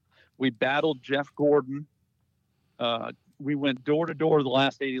Rockingham. We battled Jeff Gordon. We went door to door the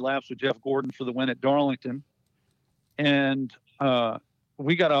last 80 laps with Jeff Gordon for the win at Darlington. And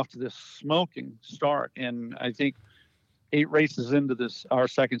we got off to this smoking start. And I think 8 races into our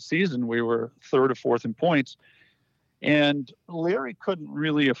second season, we were third or fourth in points. And Larry couldn't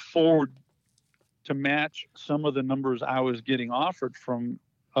really afford to match some of the numbers I was getting offered from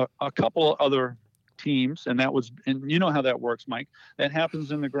a couple of other teams. And you know how that works, Mike. That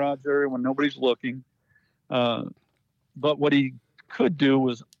happens in the garage area when nobody's looking. But what he could do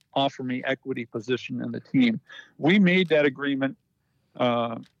was offer me equity position in the team. We made that agreement.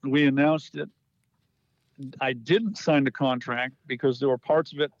 We announced it. I didn't sign the contract because there were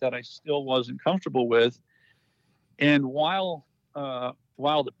parts of it that I still wasn't comfortable with. And while the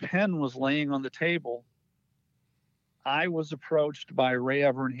pen was laying on the table, I was approached by Ray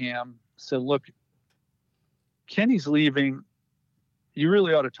Evernham, said, look, Kenny's leaving. You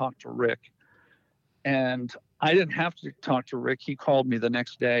really ought to talk to Rick. And I didn't have to talk to Rick. He called me the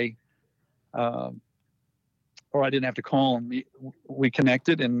next day, or I didn't have to call him. We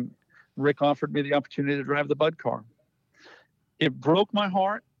connected, and Rick offered me the opportunity to drive the Bud car. It broke my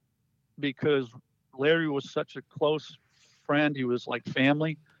heart because Larry was such a close friend. He was like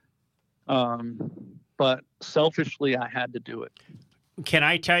family. But selfishly, I had to do it. Can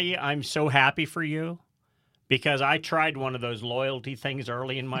I tell you, I'm so happy for you? Because I tried one of those loyalty things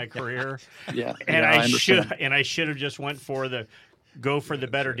early in my career. I should have just went for the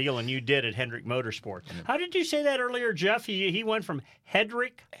better deal, and you did at Hendrick Motorsports. How did you say that earlier, Jeff? He went from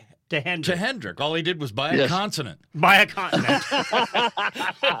Hedrick to Hendrick. To Hendrick. All he did was buy a consonant. Buy a continent.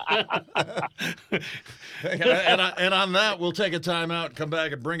 and on that, we'll take a time out, come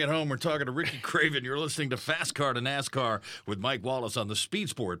back and bring it home. We're talking to Ricky Craven. You're listening to Fast Car to NASCAR with Mike Wallace on the Speed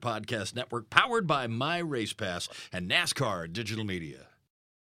Sport Podcast Network, powered by My Race Pass and NASCAR Digital Media.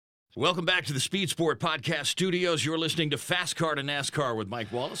 Welcome back to the Speed Sport Podcast Studios. You're listening to Fast Car to NASCAR with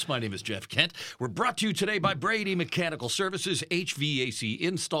Mike Wallace. My name is Jeff Kent. We're brought to you today by Brady Mechanical Services, HVAC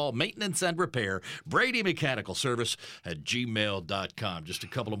install, maintenance, and repair. Brady Mechanical Service at gmail.com. Just a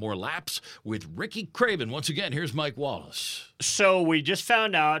couple of more laps with Ricky Craven. Once again, here's Mike Wallace. So we just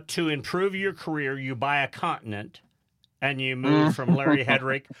found out to improve your career, you buy a continent. And you move from Larry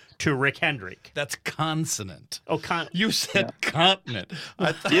Hedrick to Rick Hendrick. That's consonant. Oh, you said continent.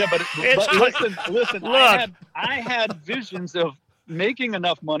 But listen. Look, I had visions of making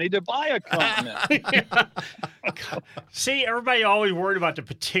enough money to buy a continent. See, everybody always worried about the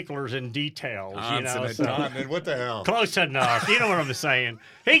particulars and details. Continent, what the hell? Close enough. You know what I'm saying.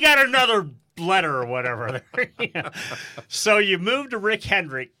 He got another letter or whatever. So you moved to Rick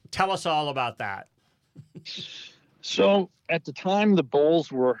Hendrick. Tell us all about that. So at the time, the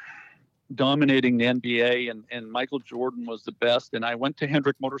Bulls were dominating the NBA, and Michael Jordan was the best. And I went to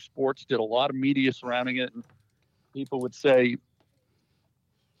Hendrick Motorsports, did a lot of media surrounding it, and people would say,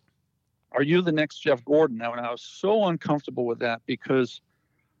 "Are you the next Jeff Gordon?" And I was so uncomfortable with that because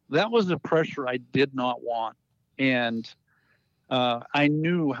that was the pressure I did not want. And I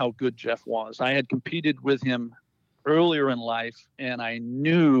knew how good Jeff was. I had competed with him earlier in life, and I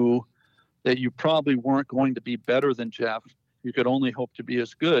knew that you probably weren't going to be better than Jeff. You could only hope to be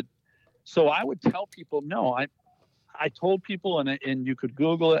as good. So I would tell people, no, I told people, and you could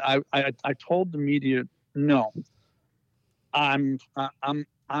Google it. I told the media, no, I'm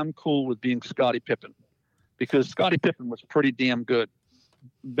cool with being Scottie Pippen, because Scottie Pippen was pretty damn good,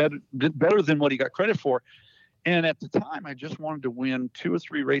 better than what he got credit for. And at the time, I just wanted to win 2 or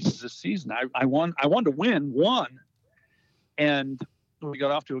 3 races this season. I wanted to win one, and we got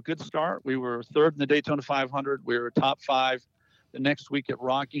off to a good start. We were 3rd in the Daytona 500. We were top 5 the next week at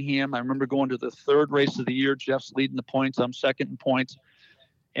Rockingham. I remember going to the 3rd race of the year. Jeff's leading the points. I'm 2nd in points.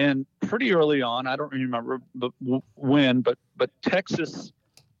 And pretty early on, I don't remember when, but Texas,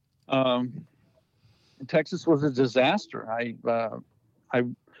 Texas was a disaster.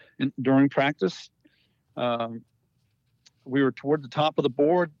 During practice, we were toward the top of the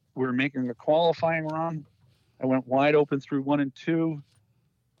board. We were making a qualifying run. I went wide open through 1 and 2.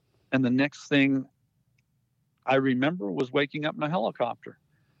 And the next thing I remember was waking up in a helicopter.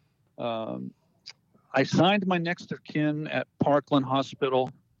 I signed my next of kin at Parkland Hospital,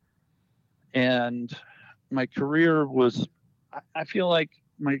 and my career was, I feel like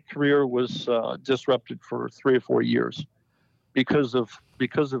my career was disrupted for 3 or 4 years because of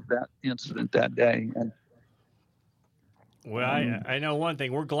that incident that day. And well, I know one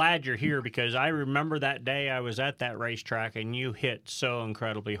thing. We're glad you're here, because I remember that day I was at that racetrack and you hit so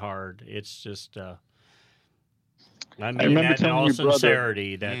incredibly hard. It's just, I mean that in all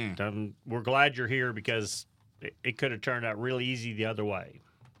sincerity, that we're glad you're here, because it could have turned out really easy the other way.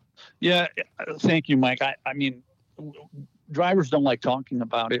 Yeah, thank you, Mike. I mean, drivers don't like talking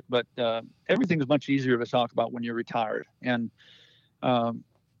about it, but everything is much easier to talk about when you're retired. And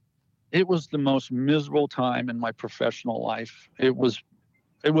it was the most miserable time in my professional life. It was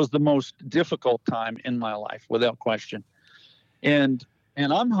the most difficult time in my life, without question. And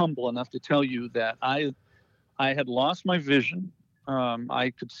I'm humble enough to tell you that I had lost my vision.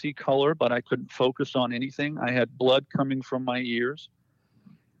 I could see color, but I couldn't focus on anything. I had blood coming from my ears,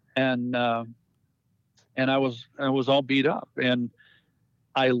 and I was all beat up. And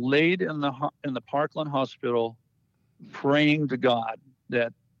I laid in the Parkland Hospital, praying to God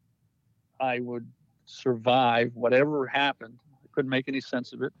that I would survive whatever happened. I couldn't make any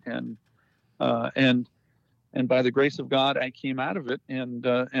sense of it, and by the grace of God, I came out of it, and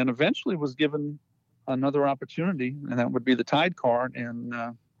eventually was given another opportunity, and that would be the Tide car,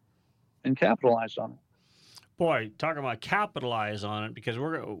 and capitalized on it. Boy, talking about capitalize on it, because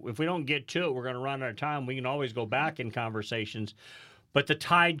if we don't get to it, we're going to run out of time. We can always go back in conversations, but the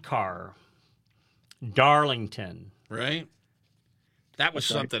Tide car, Darlington, right? That was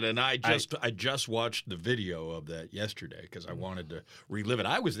something, and I just watched the video of that yesterday because I wanted to relive it.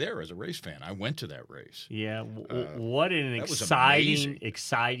 I was there as a race fan. I went to that race. Yeah, what an exciting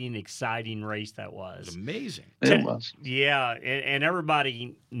race that was. It was amazing. It was. Yeah, and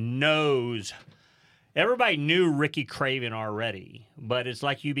everybody knows. Everybody knew Ricky Craven already, but it's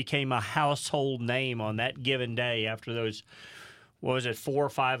like you became a household name on that given day after those, what was it, 4 or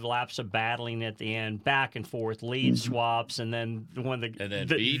 5 laps of battling at the end, back and forth, lead swaps, and then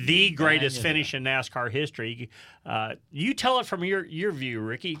the greatest finish in NASCAR history. You tell it from your view,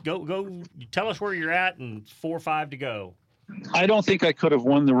 Ricky. Go tell us where you're at and 4 or 5 to go. I don't think I could have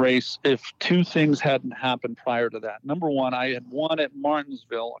won the race if 2 things hadn't happened prior to that. Number one, I had won at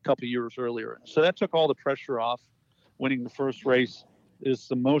Martinsville a couple years earlier, so that took all the pressure off. Winning the first race is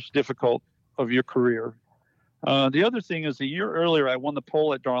the most difficult of your career. The other thing is, a year earlier, I won the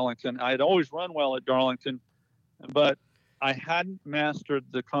pole at Darlington. I had always run well at Darlington, but I hadn't mastered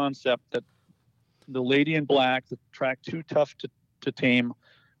the concept that the Lady in Black, the track too tough to tame,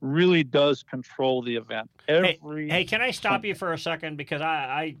 really does control the event. Hey, can I stop you for a second? Because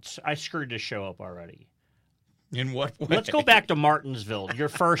I screwed this show up already. In what way? Let's go back to Martinsville, your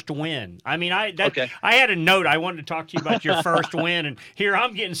first win. I mean, I had a note. I wanted to talk to you about your first win, and here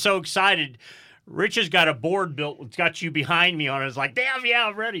I'm getting so excited. Rich has got a board built. It's got you behind me on it. It's like, damn, yeah,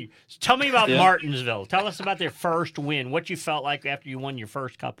 I'm ready. So tell me about Martinsville. Tell us about their first win, what you felt like after you won your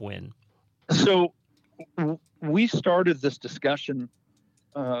first Cup win. So we started this discussion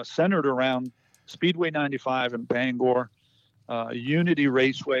centered around Speedway 95 in Bangor, Unity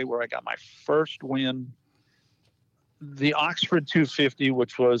Raceway, where I got my first win, the Oxford 250,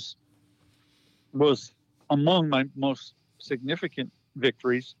 which was among my most significant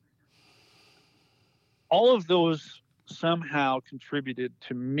victories. All of those somehow contributed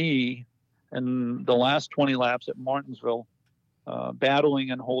to me in the last 20 laps at Martinsville,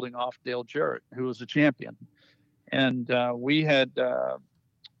 battling and holding off Dale Jarrett, who was a champion. And we had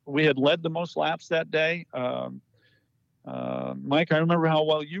led the most laps that day. Mike, I remember how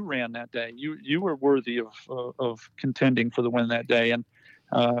well you ran that day. You were worthy of contending for the win that day. And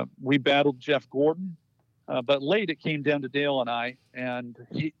we battled Jeff Gordon. But late it came down to Dale and I, and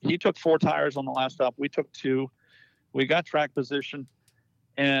he took 4 tires on the last stop. We took 2. We got track position.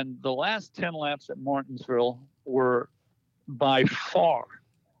 And the last 10 laps at Martinsville were by far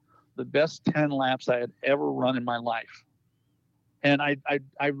the best 10 laps I had ever run in my life. And I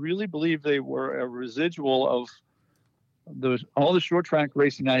really believe they were a residual of all the short track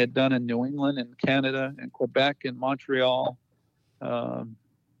racing I had done in New England and Canada and Quebec and Montreal. That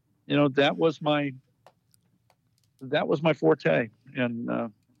was my forte,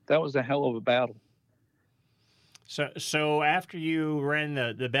 and that was a hell of a battle. So after you ran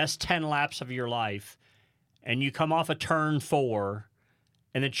the best 10 laps of your life, and you come off a turn 4,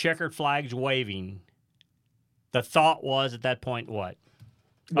 and the checkered flag's waving, the thought was at that point what?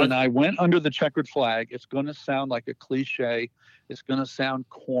 When I went under the checkered flag, it's going to sound like a cliche. It's going to sound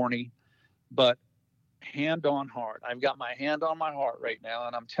corny, but hand on heart. I've got my hand on my heart right now,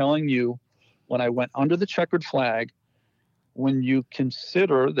 and I'm telling you, when I went under the checkered flag, when you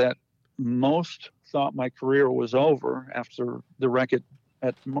consider that most thought my career was over after the wreck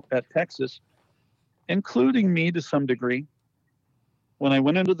at Texas, including me to some degree, when I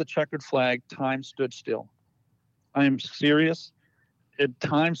went under the checkered flag, time stood still. I am serious.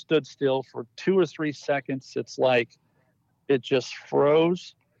 Time stood still for 2 or 3 seconds. It's like it just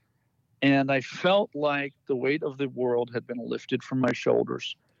froze. And I felt like the weight of the world had been lifted from my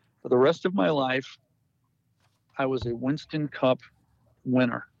shoulders. For the rest of my life, I was a Winston Cup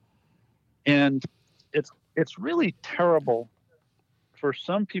winner. And it's really terrible for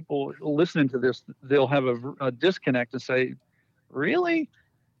some people listening to this. They'll have a disconnect and say, really?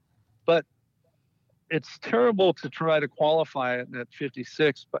 But it's terrible to try to qualify it at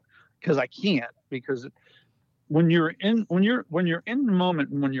 56, but because I can't, because when you're in the moment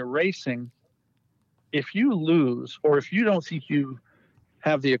and when you're racing, if you lose or if you don't think you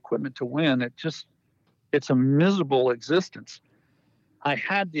have the equipment to win, it's a miserable existence. I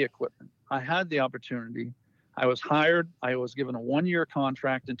had the equipment. I had the opportunity. I was hired. I was given a 1-year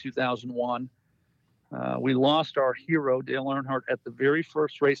contract in 2001. We lost our hero, Dale Earnhardt, at the very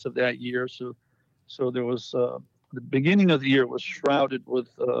first race of that year. So there was the beginning of the year was shrouded with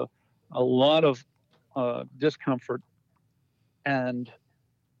a lot of discomfort. And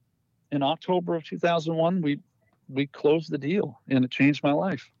in October of 2001, we closed the deal, and it changed my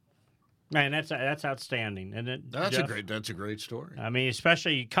life. Man, that's outstanding, and that's a great story. I mean,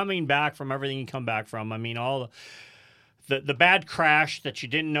 especially coming back from everything you come back from. I mean, all the bad crash that you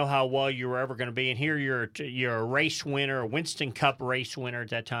didn't know how well you were ever going to be, and here you're a race winner, a Winston Cup race winner at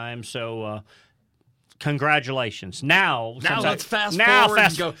that time. So, congratulations. Now let's fast forward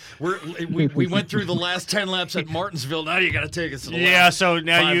and go. We went through the last 10 laps at Martinsville. Now you got to take us to the last so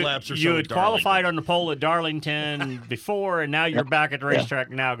now 5 laps or so. You had qualified on the pole at Darlington before, and now you're back at the racetrack.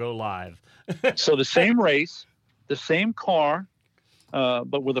 Now go live. So the same race, the same car,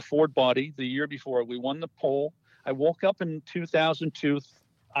 but with a Ford body. The year before, we won the pole. I woke up in 2002.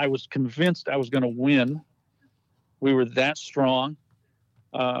 I was convinced I was going to win. We were that strong.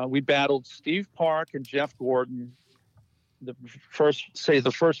 We battled Steve Park and Jeff Gordon the first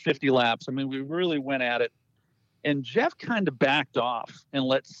 50 laps. I mean, we really went at it. And Jeff kind of backed off and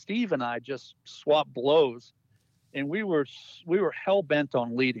let Steve and I just swap blows. And we were hell-bent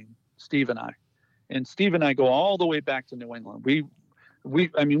on leading, Steve and I. And Steve and I go all the way back to New England.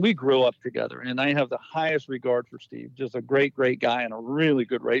 We grew up together, and I have the highest regard for Steve. Just a great, great guy and a really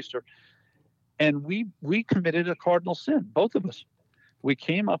good racer. And we committed a cardinal sin, both of us. We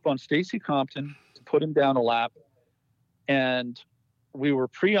came up on Stacy Compton to put him down a lap, and we were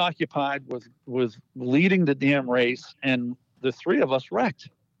preoccupied with leading the damn race, and the three of us wrecked,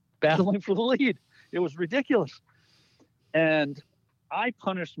 battling for the lead. It was ridiculous. And I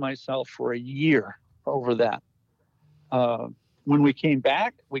punished myself for a year over that. When we came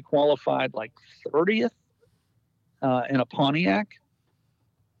back, we qualified like 30th in a Pontiac.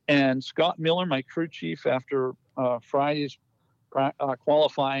 And Scott Miller, my crew chief, after Friday's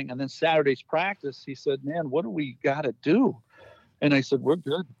qualifying and then Saturday's practice, he said, "Man, what do we got to do?" And I said, "We're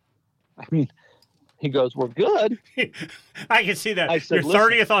good." I mean, he goes, "We're good." I can see that. I said, "You're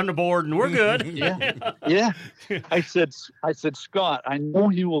 30th on the board, and we're good." Yeah. I said, "Scott, I know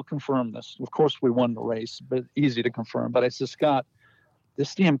he will confirm this. Of course, we won the race, but easy to confirm." But I said, "Scott,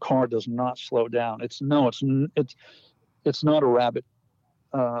 this damn car does not slow down. It's not a rabbit,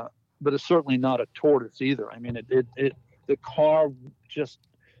 but it's certainly not a tortoise either. I mean, the car just,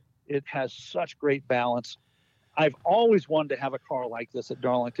 it has such great balance. I've always wanted to have a car like this at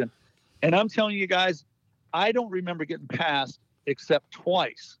Darlington. And I'm telling you guys, I don't remember getting passed except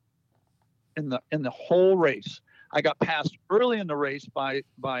twice in the whole race. I got passed early in the race by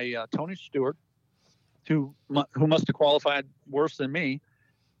Tony Stewart, who must have qualified worse than me,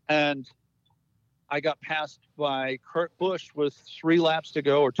 and I got passed by Kurt Busch with 3 laps to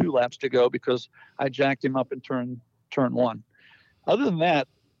go or 2 laps to go because I jacked him up in turn 1. Other than that,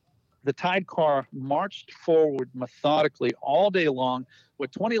 the Tide car marched forward methodically all day long.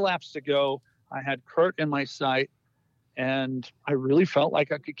 With 20 laps to go, I had Kurt in my sight, and I really felt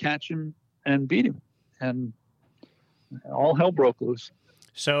like I could catch him and beat him. And all hell broke loose.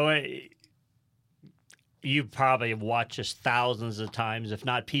 So you probably have watched this thousands of times. If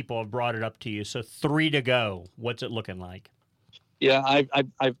not, people have brought it up to you. So 3 to go. What's it looking like? Yeah,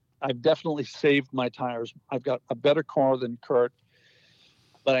 I've definitely saved my tires. I've got a better car than Kurt,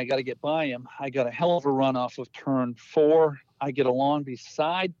 but I got to get by him. I got a hell of a run off of turn 4. I get along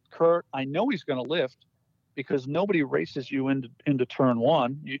beside Kurt. I know he's going to lift because nobody races you into turn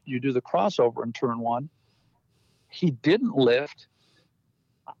 1. You do the crossover in turn 1. He didn't lift.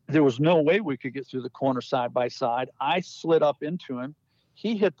 There was no way we could get through the corner side by side. I slid up into him.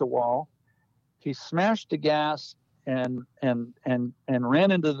 He hit the wall. He smashed the gas and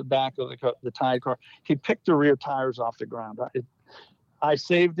ran into the back of the Tide car. He picked the rear tires off the ground. I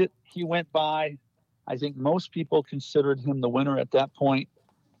saved it. He went by. I think most people considered him the winner at that point.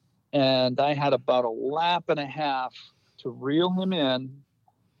 And I had about a lap and a half to reel him in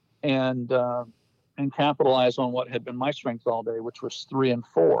and capitalize on what had been my strength all day, which was 3 and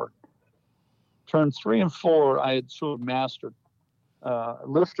 4. Turn 3 and 4, I had sort of mastered.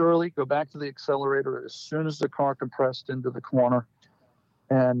 Lift early, go back to the accelerator as soon as the car compressed into the corner,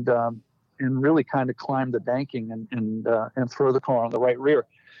 and really kind of climb the banking and throw the car on the right rear.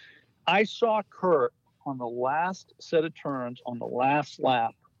 I saw Kurt on the last set of turns on the last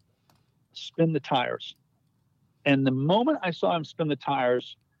lap spin the tires. And the moment I saw him spin the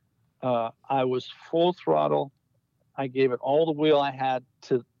tires, I was full throttle. I gave it all the wheel I had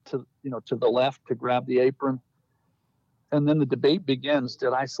to the left to grab the apron. And then the debate begins.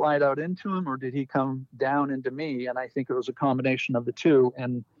 Did I slide out into him or did he come down into me? And I think it was a combination of the two.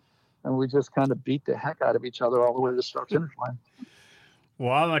 And we just kind of beat the heck out of each other all the way to the start-finish line.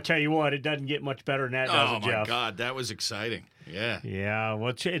 Well, I'm going to tell you what, it doesn't get much better than that, does it, Jeff? Oh, my God, that was exciting. Yeah. Yeah,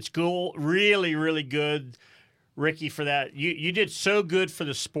 well, it's cool. Really, really good, Ricky, for that. You did so good for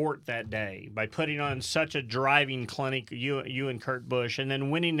the sport that day by putting on such a driving clinic, you and Kurt Busch, and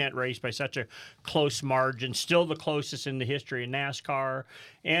then winning that race by such a close margin, still the closest in the history of NASCAR.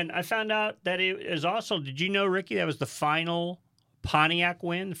 And I found out that it is also, did you know, Ricky, that was the final Pontiac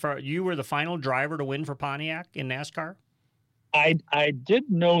win? You were the final driver to win for Pontiac in NASCAR? I did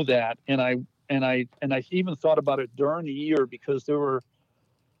know that, and I even thought about it during the year because there were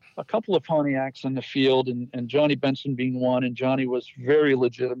a couple of Pontiacs in the field, and Johnny Benson being one, and Johnny was very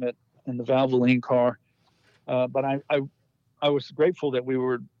legitimate in the Valvoline car. But I was grateful that we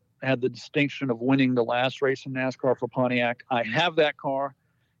had the distinction of winning the last race in NASCAR for Pontiac. I have that car.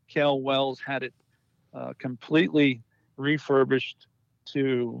 Cal Wells had it completely refurbished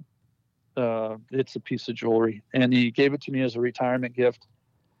to it's a piece of jewelry, and he gave it to me as a retirement gift.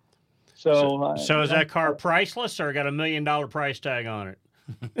 So is that car priceless or got $1 million price tag on it?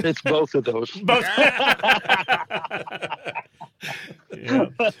 It's both of those. Both. Yeah.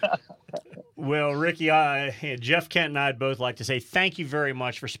 Well, Ricky, Jeff Kent and I'd both like to say thank you very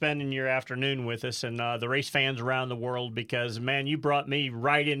much for spending your afternoon with us and the race fans around the world because, man, you brought me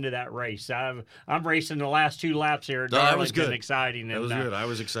right into that race. I'm racing the last 2 laps here. That was good. Exciting. That was good. I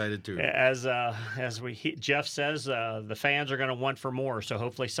was excited, too. As Jeff says, the fans are going to want for more, so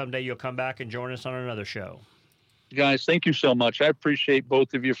hopefully someday you'll come back and join us on another show. Guys, thank you so much. I appreciate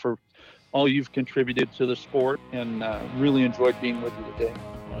both of you for all you've contributed to the sport and really enjoyed being with you today.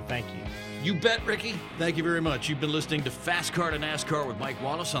 Well, thank you. You bet, Ricky. Thank you very much. You've been listening to Fast Car to NASCAR with Mike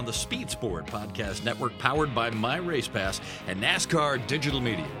Wallace on the Speed Sport Podcast Network, powered by My Race Pass and NASCAR Digital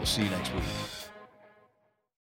Media. We'll see you next week.